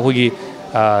edition sina akoi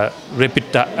repeat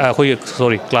da akoi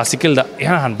sorry classical da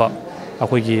ya han ba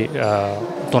akoi gi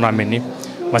tournament ni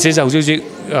mase ja huji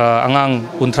angang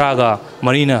kunthra ga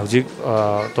marina huji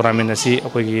tournament asi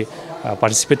akoi gi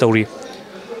participate tawri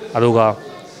aduga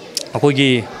akoi gi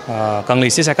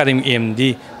Kanglei Academy AMD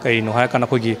kai no ha kana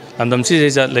akoi gi landam si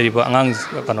ja leiba angang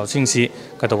kano singsi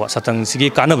katawa satang sigi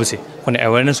kanabase kone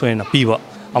awareness hoina piba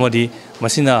amadi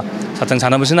masina satang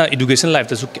sana masina education life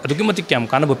ta su aduki matik kyam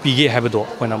kanaba pige habado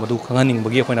koina madu khanganing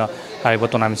bagi koina haiba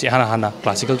tournament si hana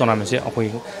classical tournament si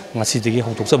akoi ngasi digi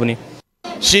hongtok sabani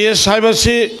CS haiba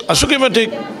si asuki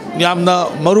matik yamna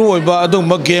maru oiba adung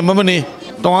ma game amani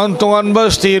tongan ba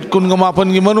state kun ga mapan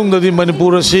gi manung dadi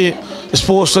Manipur si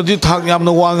sports di thak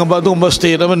yamna wang ba adung ba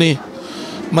state amani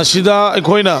masida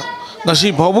koina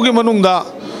ngasi phawbugi manung da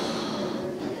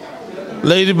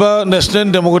Labour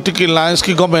National Democratic Alliance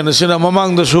की government से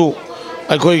ममांग दसु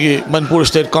अखोई की Manpur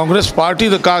state Congress party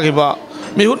the कागिबा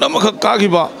मिहुन अमख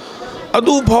कागिबा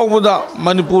अदु फावबदा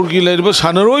मणिपुर की लेरिबा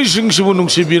सानरोई सिंग सिबु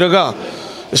नुंगसी बिरगा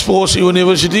sports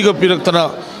university का पिरक्तना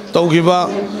तौगिबा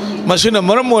मसिना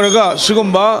मरम ओरगा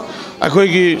सिगुम्बा अखोई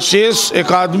की चेस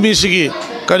एकेडमी सिगी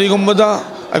करिगुम्बदा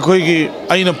अखोई की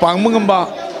आइना पांगमंगबा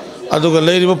अदुगा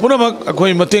लेरिबा पुनमक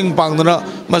अखोई मतेंग पांगदना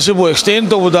मसिबु एक्सटेंड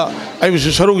तौबदा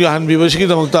आइबिसु सरुग याहनबिबसिगी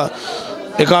दमकता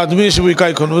एकेडमी सिबु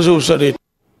इकाई खनबसु उसरे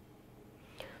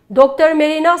Dr.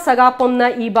 Merina Sagapomna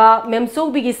iba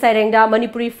memsogbi serengda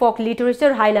Manipuri folk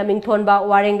literature haina mingthonba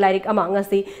wareng lairik ama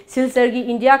ngasi Silsergi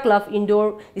India Club Indoor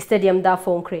Stadium da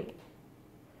phongkre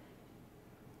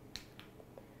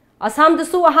Assam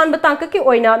dasu ahan batangka ki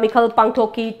oina Mikhal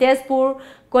Pangthoki Tezpur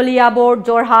Koliabor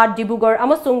Jorhat Dibrugarh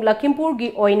amasung Lakhimpur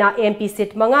gi oina MP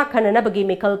seat manga khanana bagi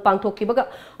Mikhal Pangthoki baga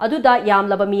aduda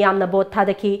yamlaba miyamna bot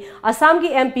thadaki Assam gi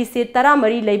MP seat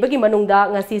 13 leibagi manungda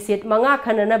ngasi seat manga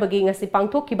khanana bagi ngasi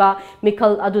Pangthoki ba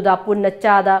Mikhal aduda punna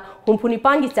chada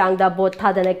humpunipan gi changda bot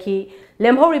thadanaki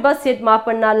lemhoriba seat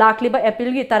mapanna lakliba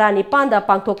April gi 19 da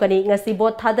Pangthokani ngasi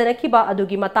bot thadanaki ba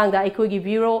adugi matangda aikoi gi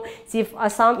bureau chief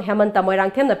Assam Hemanta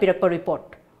Moirangthemna pirakpa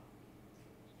report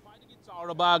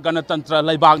गणतंत्र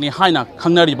लैबागनी हाइना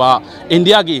खंगनरिबा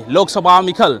India की Lok Sabha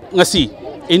मिखल ngasi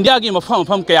India की मफम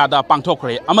मफम कयादा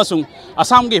पांगथोखरे अमसुंग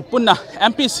असम की पुन्ना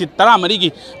MP seat 13 की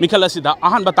मिखल असिदा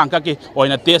अहान बतांका की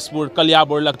ओइना Tezpur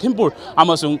Kaliabor Lakhimpur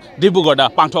अमसुंग Dibrugarh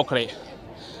पांगथोखरे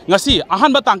ngasi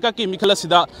Ahaan बतांका की मिखल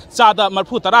असिदा चादा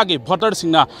मरफु तरा की voter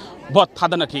सिंगना vote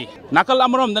थादनखी नाकल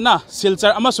अमरोमदना Silchar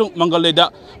अमसुंग मंगललेदा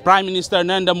prime minister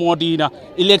Narendra Modi ना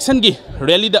इलेक्शन की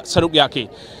रैली दा सरुक याखी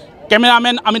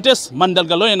Cameraman Amitis Mandal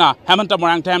Galoyana, Hemanta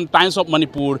Moirangthem, Times of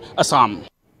Manipur, Assam.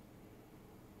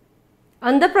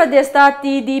 Andhra Pradesh da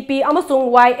TDP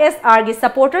amasung YSR gi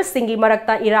supporters singi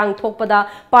marakta irang thokpada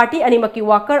party animaki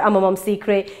worker amamam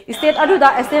sikre state aduda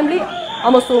assembly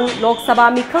amasung Lok Sabha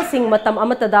Mikhal Singh matam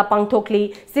amatada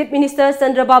pangthokli Chief Minister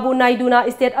Chandrababu Naidu na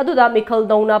state aduda Mikhal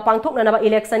Dongna pangthoknanaba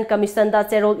election commission da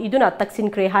cherol iduna taksin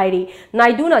kre hairi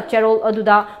Naidu na cherol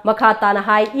aduda makhata na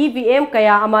hai EVM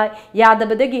kaya ama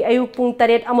yadabadagi ayuk pung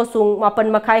 8 amasung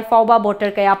mapan makhai fawba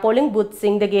voter kaya polling booth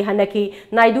sing dagi hanaki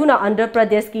Naidu na Andhra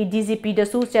Pradesh ki DGP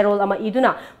dasu cherol ama iduna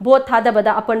vote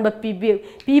thadabada apanba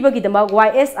pibagidama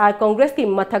YSR Congress ki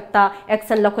mathakta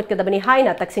action lokhotkadabani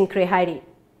haina taksin kre hairi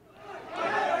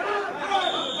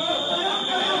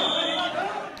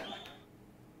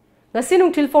ngasi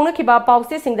nungthil phongna khiba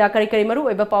pause singda kari kari maru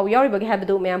oiba pau yauri bagi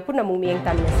habadu mayam punna mung mieng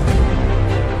taminasi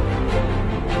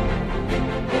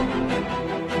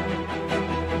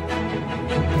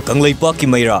Kanglaipa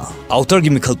ki maira outer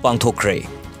gi mikhal pangthokre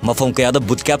mafam kaya da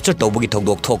boot capture tawbagi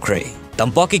thokdok thokre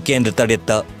Tampaki Kendra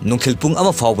Tareta Nungthilpung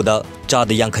ama fawbada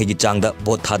chada yankhai gi changda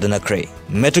bot thadana kre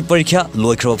metric parikha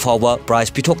loikhra fawba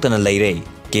prize pithoktana leire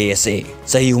KSA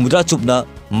sahi humdra chupna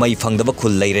mai phangdaba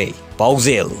khul leire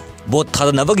pauzel bot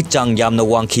thadana bagi chang yamna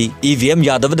wangki EVM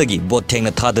yadabadagi bot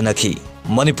thengna thadana ki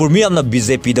Manipur mi amna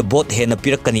BJP da bot hena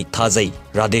pirakani thazai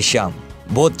Radheshyam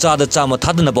Bot chada chama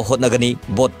thadana ba hotnagani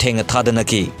bot thenga thadana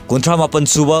ki kunthra mapan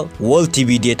suba World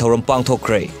TV Day thoram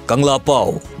pangthokre Kangla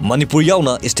Pau Manipur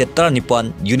yauna state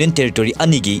 19 Union Territory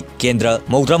anigi Kendra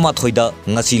Maudrama thoida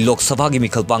ngasi Lok Sabha gi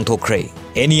mikhal pangthokre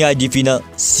NEIDP na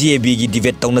CAB gi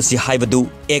debate tawna si haibadu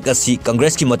ek asi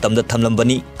Congress ki matam da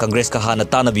thamlambani Congress ka hana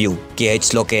tanabiu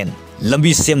KH Loken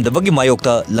lambi sem da bagi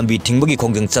mayokta lambi thingbagi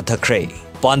khongjang chathakre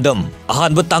Pandam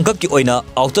ahan ba tangkak ki oina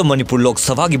outer Manipur Lok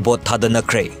Sabha gi bot thadana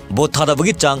kre bot thada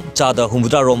bagi chang chada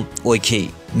humudra rom oikhi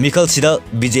mikhal sida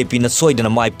BJP na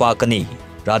soidana mai pa kani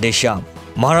Radheshyam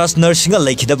Maharashtra Narsinga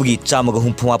laikhidabagi chamaga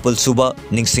humphumapul suba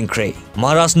ningsingkre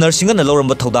Maharashtra Narsinga na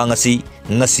loramba thodang asi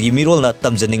ngasi mirol na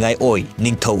tamjaningai oi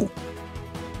ningthau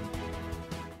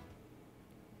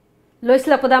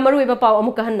Loislapda maruiba pau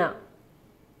amuka hanna.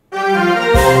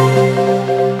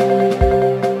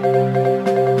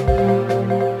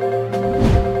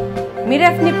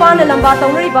 Miref Nipan lamba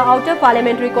taunariba outer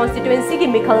parliamentary constituency ki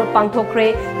mikhal pangthokre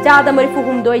chada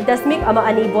marifuhum doi dasmik ama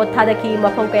ani bot thadaki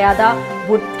mafam kayada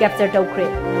vote capture tawkre.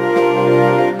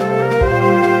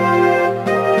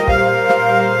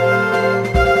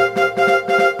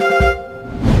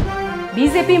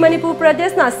 BJP Manipur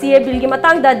Pradesh na CA bill ki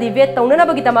matang da debate taunana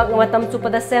bagi tamak matam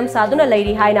chupada sem saduna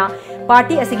lairi haina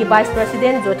party asigi vice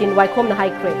president Jotin Waikhom na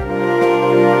haikre.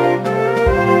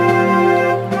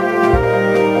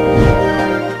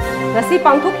 Ngasi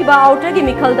pangthokhiba outer gi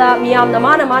mikhalda miyam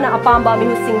namana apamba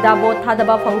mihu singda vote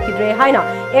thadaba phangkidre haina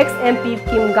ex MP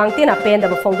Kim Gangtena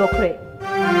pendaba phongdokre.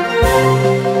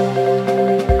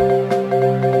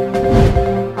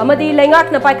 Amadi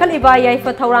lengak na paikal iba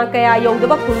yaifa thaurang kaya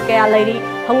yongdaba khul kaya lairi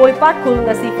hangoi pat khul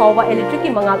ngasi fawba electric ki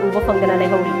mangal uba phangdana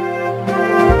lehori.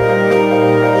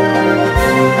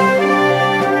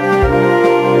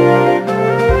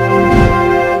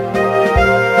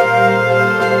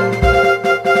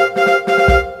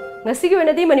 Ngasi gi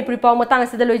wenadi Manipuri pau matang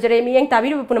asida loijare mi yang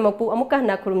tabiru punamakpu amukah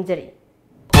na khurumjari.